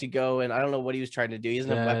 just tried to go, and I don't know what he was trying to do. He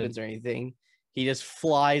doesn't have weapons or anything. He just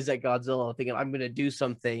flies at Godzilla, thinking, I'm going to do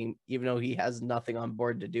something, even though he has nothing on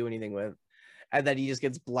board to do anything with. And then he just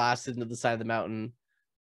gets blasted into the side of the mountain.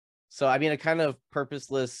 So, I mean, a kind of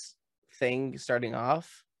purposeless thing starting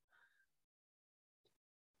off.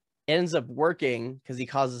 It ends up working because he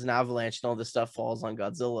causes an avalanche and all this stuff falls on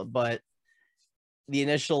Godzilla. But the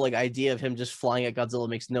initial like idea of him just flying at Godzilla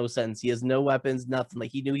makes no sense. He has no weapons, nothing.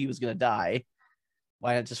 Like he knew he was going to die.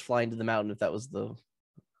 Why not just fly into the mountain if that was the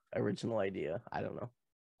original idea? I don't know.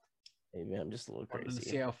 Maybe I'm just a little Wanted to crazy.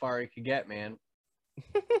 see how far he could get, man.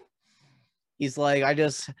 He's like, I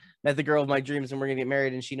just met the girl of my dreams and we're going to get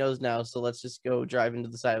married and she knows now. So let's just go drive into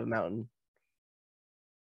the side of a mountain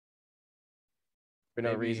for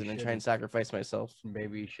no reason and try and sacrifice myself.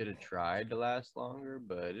 Maybe you should have tried to last longer,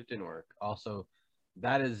 but it didn't work. Also,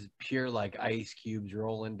 that is pure like ice cubes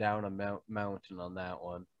rolling down a mountain on that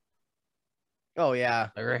one. Oh, yeah.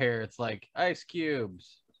 Like right here, it's like ice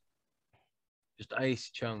cubes. Just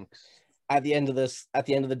ice chunks. At the end of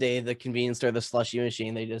the day, the convenience store, the slushy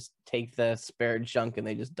machine, they just take the spared chunk and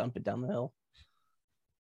they just dump it down the hill.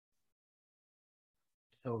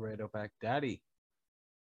 Hill right up back. Daddy.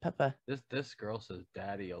 Peppa. This girl says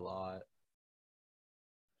daddy a lot.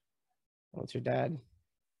 What's your dad?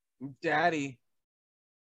 Daddy.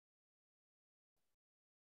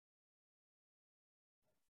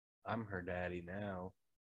 I'm her daddy now.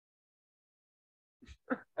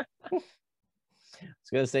 I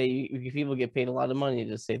was gonna say people get paid a lot of money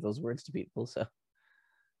to say those words to people, so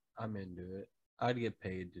I'm into it. I'd get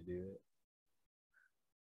paid to do it.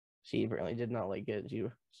 she apparently did not like it. She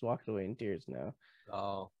just walked away in tears now.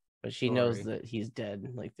 Oh, but she knows that he's dead.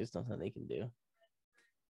 Like there's nothing they can do.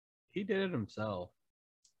 He did it himself.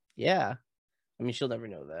 Yeah, I mean she'll never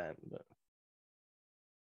know that,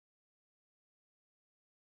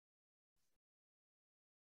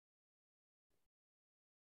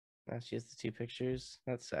 but she has the 2 pictures.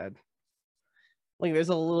 That's sad. Like there's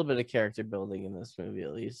a little bit of character building in this movie,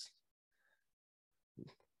 at least.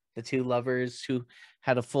 The 2 lovers who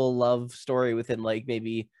had a full love story within like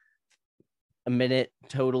maybe a minute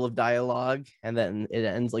total of dialogue, and then it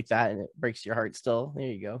ends like that, and it breaks your heart. Still, there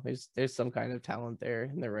you go. There's some kind of talent there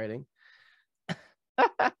in their writing.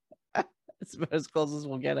 It's about as close as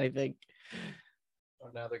we'll get, I think. Oh,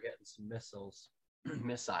 now they're getting some missiles.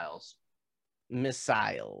 Missiles.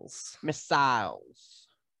 Missiles.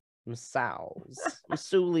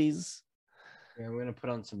 Masulis. Yeah, I'm gonna put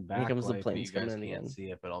on some Here comes the backlight, but planes you guys coming in can't again.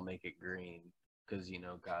 see it, but I'll make it green because you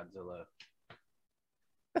know Godzilla.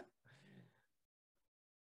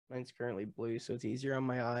 Mine's currently blue, so it's easier on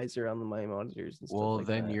my eyes or on my monitors and stuff. Well, like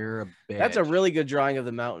then that. you're a bitch. That's a really good drawing of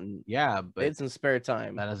the mountain. Yeah, but it's in spare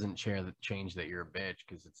time. That doesn't change that you're a bitch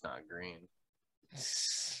because it's not green.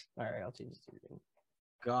 All right, I'll change it to green.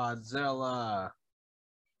 Godzilla.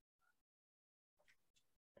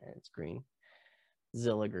 And it's green.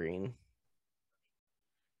 Zilla green.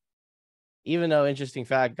 Even though, interesting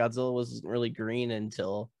fact, Godzilla wasn't really green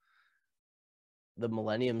until the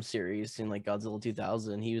Millennium series in like Godzilla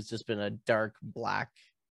 2000. He was just been a dark black.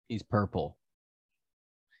 He's purple.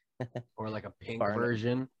 Or like a pink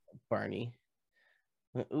version. Barney.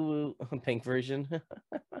 Ooh, a pink version.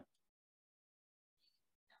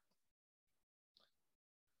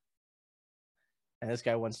 And this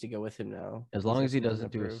guy wants to go with him now. As long as he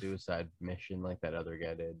doesn't do a suicide mission like that other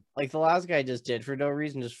guy did. Like the last guy just did for no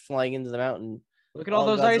reason, just flying into the mountain. Look at all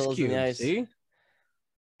those ice cubes, see?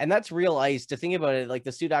 And that's real ice. To think about it, like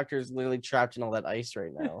the suit actor is literally trapped in all that ice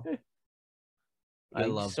right now. I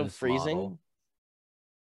love so this freezing. model.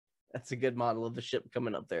 That's a good model of the ship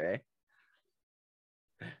coming up there,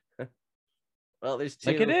 eh? Well, there's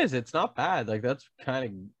 2. Like it is. It's not bad. Like that's kind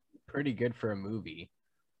of pretty good for a movie.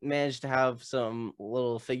 Managed to have some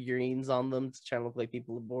little figurines on them to try to look like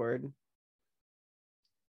people aboard.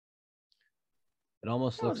 It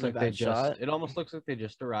almost That looks wasn't a like they bad just shot. it almost looks like they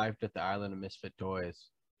just arrived at the island of Misfit Toys.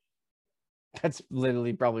 That's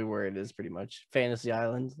literally probably where it is, pretty much. Fantasy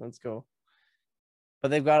Island. Let's go.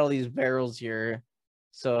 But they've got all these barrels here.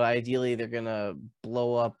 So ideally, they're going to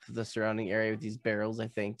blow up the surrounding area with these barrels, I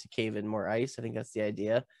think, to cave in more ice. I think that's the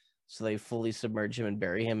idea. So they fully submerge him and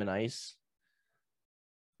bury him in ice.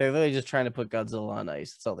 They're literally just trying to put Godzilla on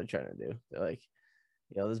ice. That's all they're trying to do. They're like,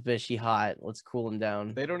 this bitch, he hot. Let's cool him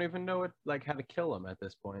down. They don't even know how to kill him at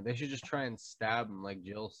this point. They should just try and stab him, like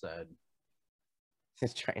Jill said.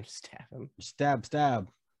 Just trying to stab him. Stab, stab.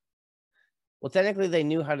 Well, technically, they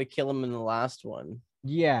knew how to kill him in the last one.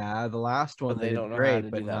 Yeah, the last one But they they don't did know how great, to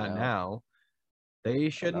but do that not now. now. They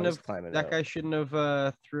shouldn't have. That guy shouldn't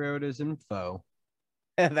have threw out his info.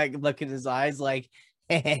 That look in his eyes, like,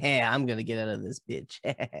 hey, I'm gonna get out of this bitch,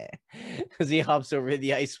 because he hops over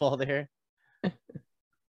the ice wall there.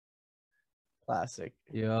 Classic.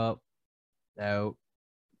 Yup. Out.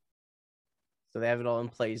 So they have it all in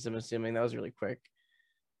place. I'm assuming that was really quick.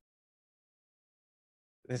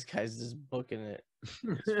 This guy's just booking it.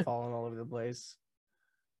 It's falling all over the place.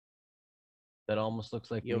 That almost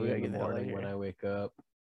looks like me in the morning when I wake up.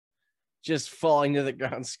 Just falling to the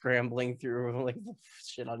ground, scrambling through like the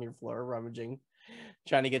shit on your floor, rummaging,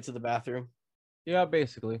 trying to get to the bathroom. Yeah,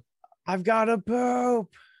 basically. I've got to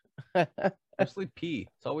poop. Mostly pee.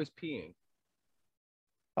 It's always peeing.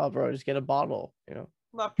 Oh, bro, just get a bottle. I'm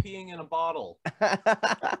not peeing in a bottle.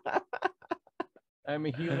 I'm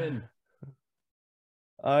a human.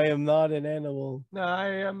 I am not an animal. I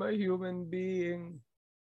am a human being.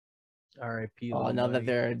 R.I.P. Oh, now that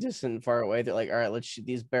they're distant, far away, they're like, all right, let's shoot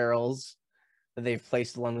these barrels that they've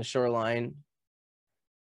placed along the shoreline.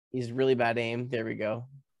 He's really bad aim. There we go.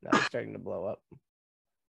 Now they're starting to blow up.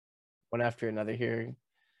 One after another here.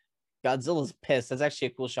 Godzilla's pissed. That's actually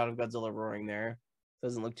a cool shot of Godzilla roaring there.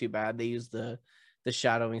 Doesn't look too bad. They use the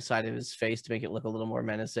shadowing side of his face to make it look a little more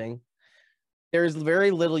menacing. There's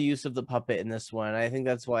very little use of the puppet in this one. I think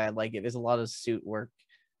that's why I like it. There's a lot of suit work.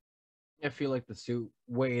 I feel like the suit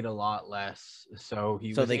weighed a lot less, so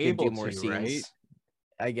they could do more to, scenes. Right?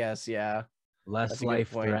 I guess, yeah. Less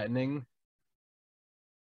life-threatening.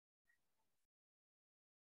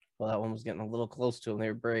 Well, that one was getting a little close to him. They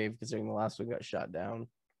were brave considering the last one got shot down.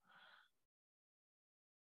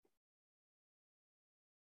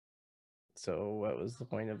 So what was the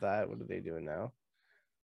point of that? What are they doing now?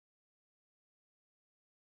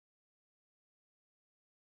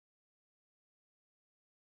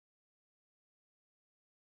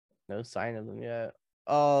 No sign of them yet.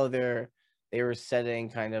 Oh, they were setting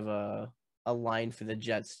kind of a line for the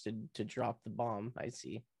jets to drop the bomb. I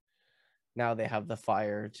see. Now they have the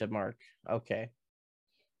fire to mark. Okay.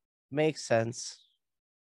 Makes sense.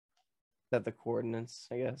 That the coordinates,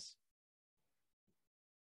 I guess.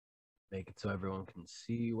 Make it so everyone can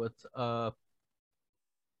see what's up.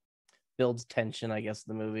 Builds tension, I guess,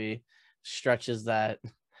 the movie. Stretches that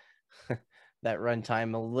that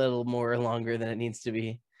runtime a little more longer than it needs to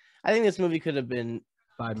be. I think this movie could have been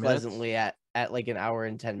 5 pleasantly at like an hour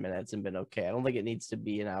and 10 minutes and been okay. I don't think it needs to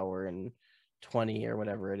be an hour and 20 or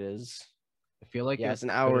whatever it is. I feel like it's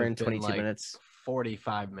an hour and 22 like minutes.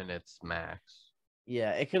 45 minutes max.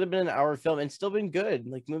 Yeah, it could have been an hour film and still been good.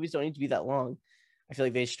 Like, movies don't need to be that long. I feel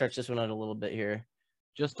like they stretched this one out a little bit here.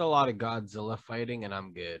 Just a lot of Godzilla fighting and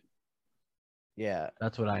I'm good. Yeah.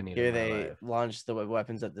 That's what I need. Here they launched the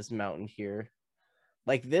weapons at this mountain here.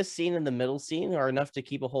 Like, this scene and the middle scene are enough to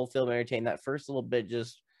keep a whole film entertained. That first little bit,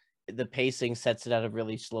 just the pacing sets it at a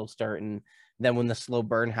really slow start. And then when the slow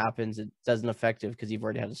burn happens, it doesn't affect it because you've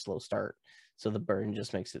already had a slow start. So the burn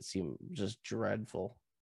just makes it seem just dreadful.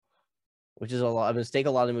 Which is a mistake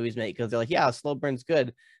a lot of movies make because they're like, yeah, slow burn's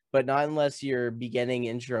good, but not unless your beginning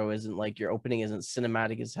intro isn't like your opening isn't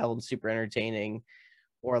cinematic as hell and super entertaining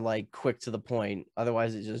or like quick to the point.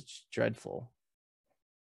 Otherwise, it's just dreadful.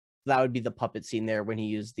 That would be the puppet scene there when he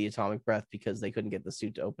used the atomic breath because they couldn't get the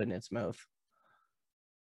suit to open its mouth.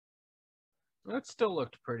 That still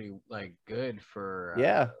looked pretty like good for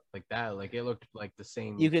like that. Like it looked like the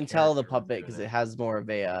same. You can tell the puppet because it has more of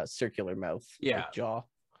a circular mouth, like jaw.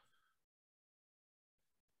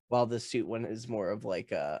 While the suit one is more of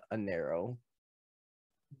like a narrow,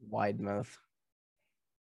 wide mouth.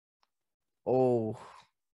 Oh.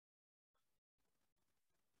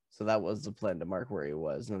 So that was the plan to mark where he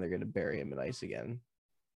was. And then they're going to bury him in ice again.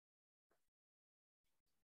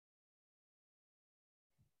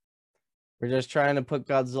 We're just trying to put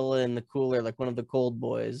Godzilla in the cooler like one of the cold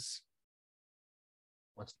boys.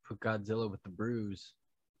 Wants to put Godzilla with the bruise.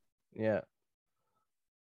 Yeah.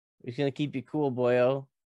 He's going to keep you cool, boyo.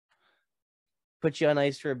 Put you on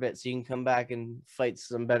ice for a bit so you can come back and fight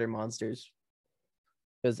some better monsters.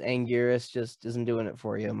 Because Anguirus just isn't doing it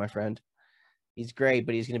for you, my friend. He's great,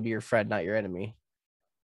 but he's going to be your friend, not your enemy.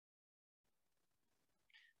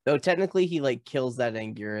 Though technically he like kills that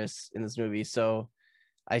Anguirus in this movie, so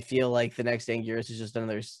I feel like the next Anguirus is just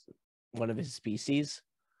another one of his species.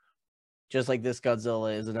 Just like this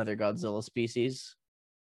Godzilla is another Godzilla species.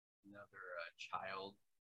 Another child.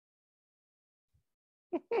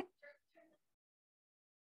 Another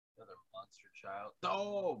monster child.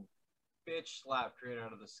 Oh, bitch slapped right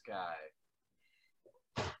out of the sky.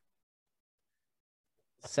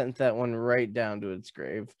 Sent that one right down to its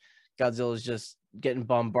grave. Godzilla's just getting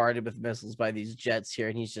bombarded with missiles by these jets here,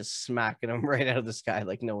 and he's just smacking them right out of the sky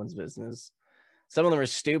like no one's business. Some of them are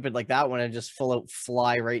stupid, like that one, and just full out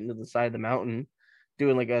fly right into the side of the mountain,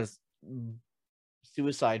 doing like a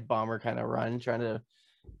suicide bomber kind of run, trying to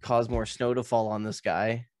cause more snow to fall on this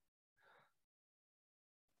guy.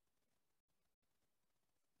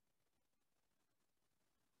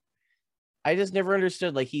 I just never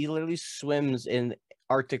understood. Like he literally swims in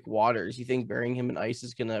Arctic waters. You think burying him in ice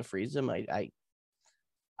is gonna freeze him? I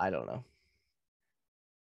don't know.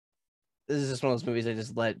 This is just one of those movies I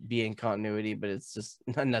just let be in continuity, but it's just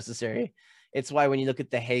unnecessary. It's why when you look at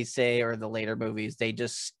the Heisei or the later movies, they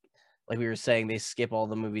just, like we were saying, they skip all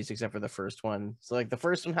the movies except for the first one. So like the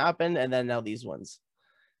first one happened, and then now these ones,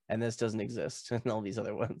 and this doesn't exist, and all these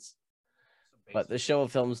other ones. But the Showa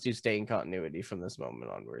films do stay in continuity from this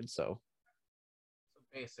moment onward. So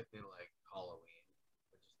basically like Halloween,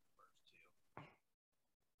 which is the first two.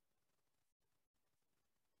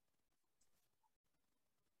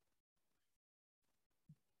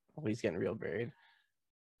 oh, he's getting real buried.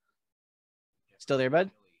 Still there, bud?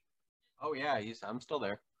 Oh yeah, I'm still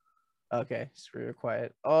there. Okay, it's real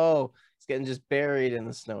quiet. Oh, it's getting just buried in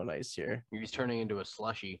the snow and ice here. He's turning into a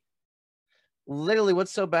slushy. Literally,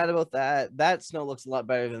 what's so bad about that? That snow looks a lot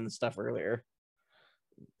better than the stuff earlier.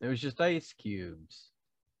 It was just ice cubes.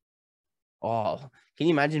 Oh, can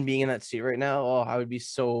you imagine being in that suit right now? Oh, I would be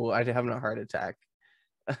so, I'd have a heart attack.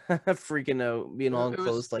 Freaking out, being all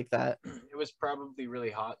enclosed like that. It was probably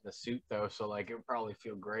really hot in the suit though, so like it would probably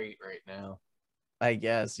feel great right now. I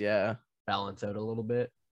guess, yeah. Balance out a little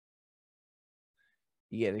bit.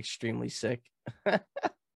 You get extremely sick. That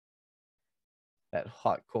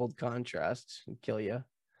hot cold contrast can kill you.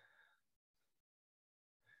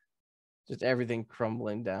 Just everything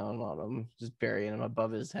crumbling down on him, just burying him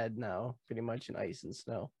above his head now, pretty much in ice and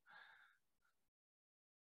snow.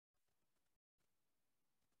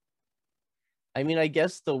 I mean, I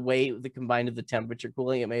guess the weight, the combined of the temperature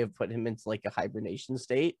cooling, it may have put him into like a hibernation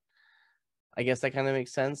state. I guess that kind of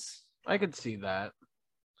makes sense. I could see that.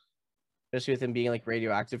 Especially with him being like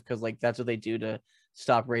radioactive, because like that's what they do to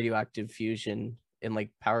stop radioactive fusion in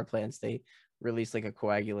like power plants. They release like a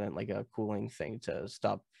coagulant, like a cooling thing to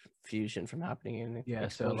stop fusion from happening in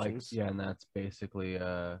explosions. So like and that's basically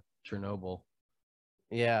Chernobyl.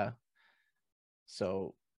 Yeah.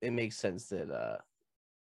 So it makes sense that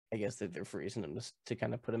I guess that they're freezing him to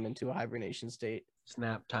kind of put him into a hibernation state.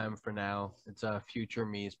 Snap time for now. It's a future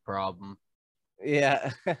me's problem.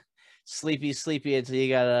 Yeah. sleepy until you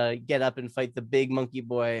gotta get up and fight the big monkey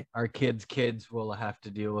boy. Our kids will have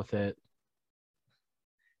to deal with it.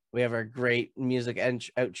 We have our great music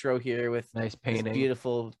outro here with nice painting, this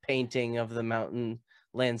beautiful painting of the mountain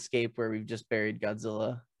landscape where we've just buried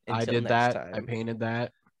Godzilla. I did that. Time. I painted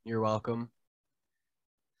that. You're welcome.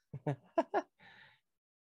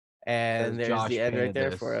 And there's Josh the end right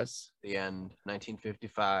there for us. The end,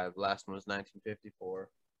 1955. Last one was 1954.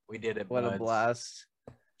 We did it. What buds. A blast!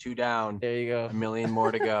 2 down. There you go. 1 million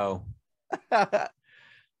more to go. But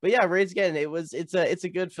yeah, Rage Again. It's a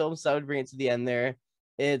good film, so I would bring it to the end there.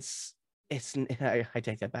 It's I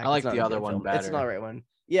take that back. I like the other one film. better. It's not the right one.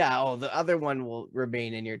 Yeah. Oh, the other one will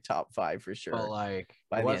remain in your top 5 for sure. But like,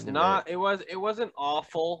 it was not. It wasn't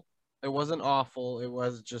awful. It wasn't awful. It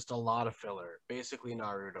was just a lot of filler. Basically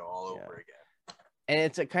Naruto all over again. And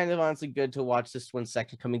it's a kind of honestly good to watch this one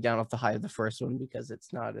second coming down off the high of the first one because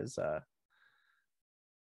it's not as I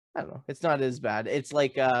don't know. It's not as bad. It's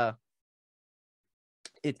like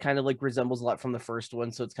it kind of like resembles a lot from the first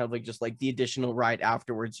one. So it's kind of like just like the additional ride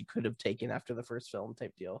afterwards you could have taken after the first film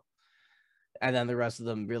type deal. And then the rest of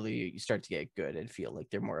them really start to get good and feel like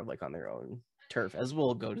they're more of like on their own turf as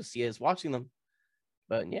we'll go to see as watching them.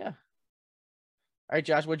 But yeah. All right,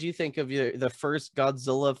 Josh, what do you think of the first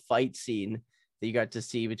Godzilla fight scene that you got to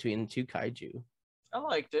see between 2 kaiju? I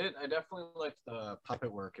liked it. I definitely liked the puppet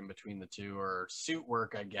work in between the two, or suit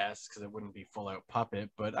work, I guess, because it wouldn't be full out puppet,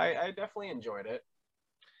 but I definitely enjoyed it.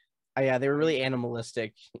 Yeah, they were really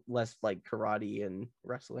animalistic, less like karate and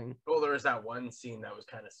wrestling. Well, there was that one scene that was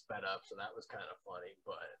kind of sped up, so that was kind of funny,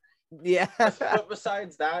 but Yeah. But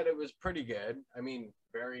besides that, it was pretty good. I mean,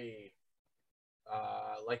 very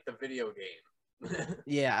like the video game.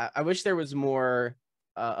 Yeah, I wish there was more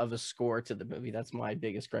of a score to the movie. That's my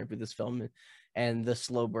biggest gripe with this film, and the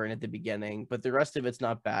slow burn at the beginning. But the rest of it's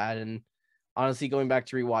not bad. And honestly, going back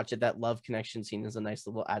to rewatch it, that love connection scene is a nice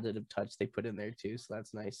little additive touch they put in there too. So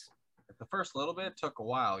that's nice. The first little bit took a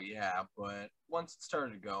while, yeah, but once it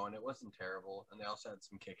started going, it wasn't terrible. And they also had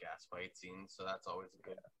some kick-ass fight scenes, so that's always a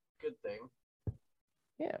good thing.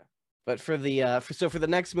 Yeah. But for the for the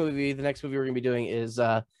next movie we're gonna be doing is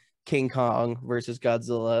King Kong versus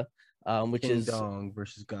Godzilla, which King is Dong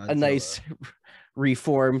versus Godzilla. a nice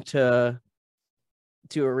reform to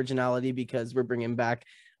originality, because we're bringing back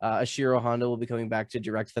Ashiro Honda will be coming back to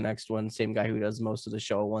direct the next one. Same guy who does most of the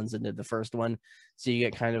Showa ones and did the first one. So you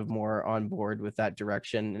get kind of more on board with that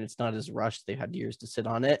direction, and it's not as rushed. They've had years to sit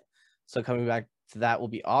on it. So coming back to that will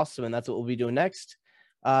be awesome, and that's what we'll be doing next.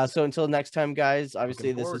 So until next time, guys,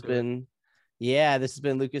 obviously this has been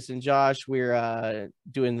Lucas and Josh. We're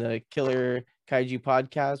doing the Killer Kaiju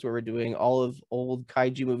podcast, where we're doing all of old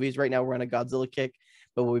kaiju movies. Right now we're on a Godzilla kick,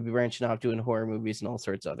 but we'll be branching out doing horror movies and all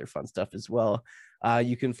sorts of other fun stuff as well.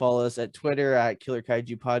 You can follow us at Twitter at Killer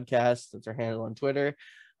Kaiju Podcast. That's our handle on Twitter.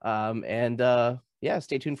 Yeah,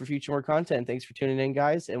 stay tuned for future more content. Thanks for tuning in,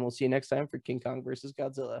 guys, and we'll see you next time for King Kong versus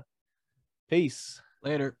Godzilla. Peace.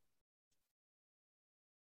 Later.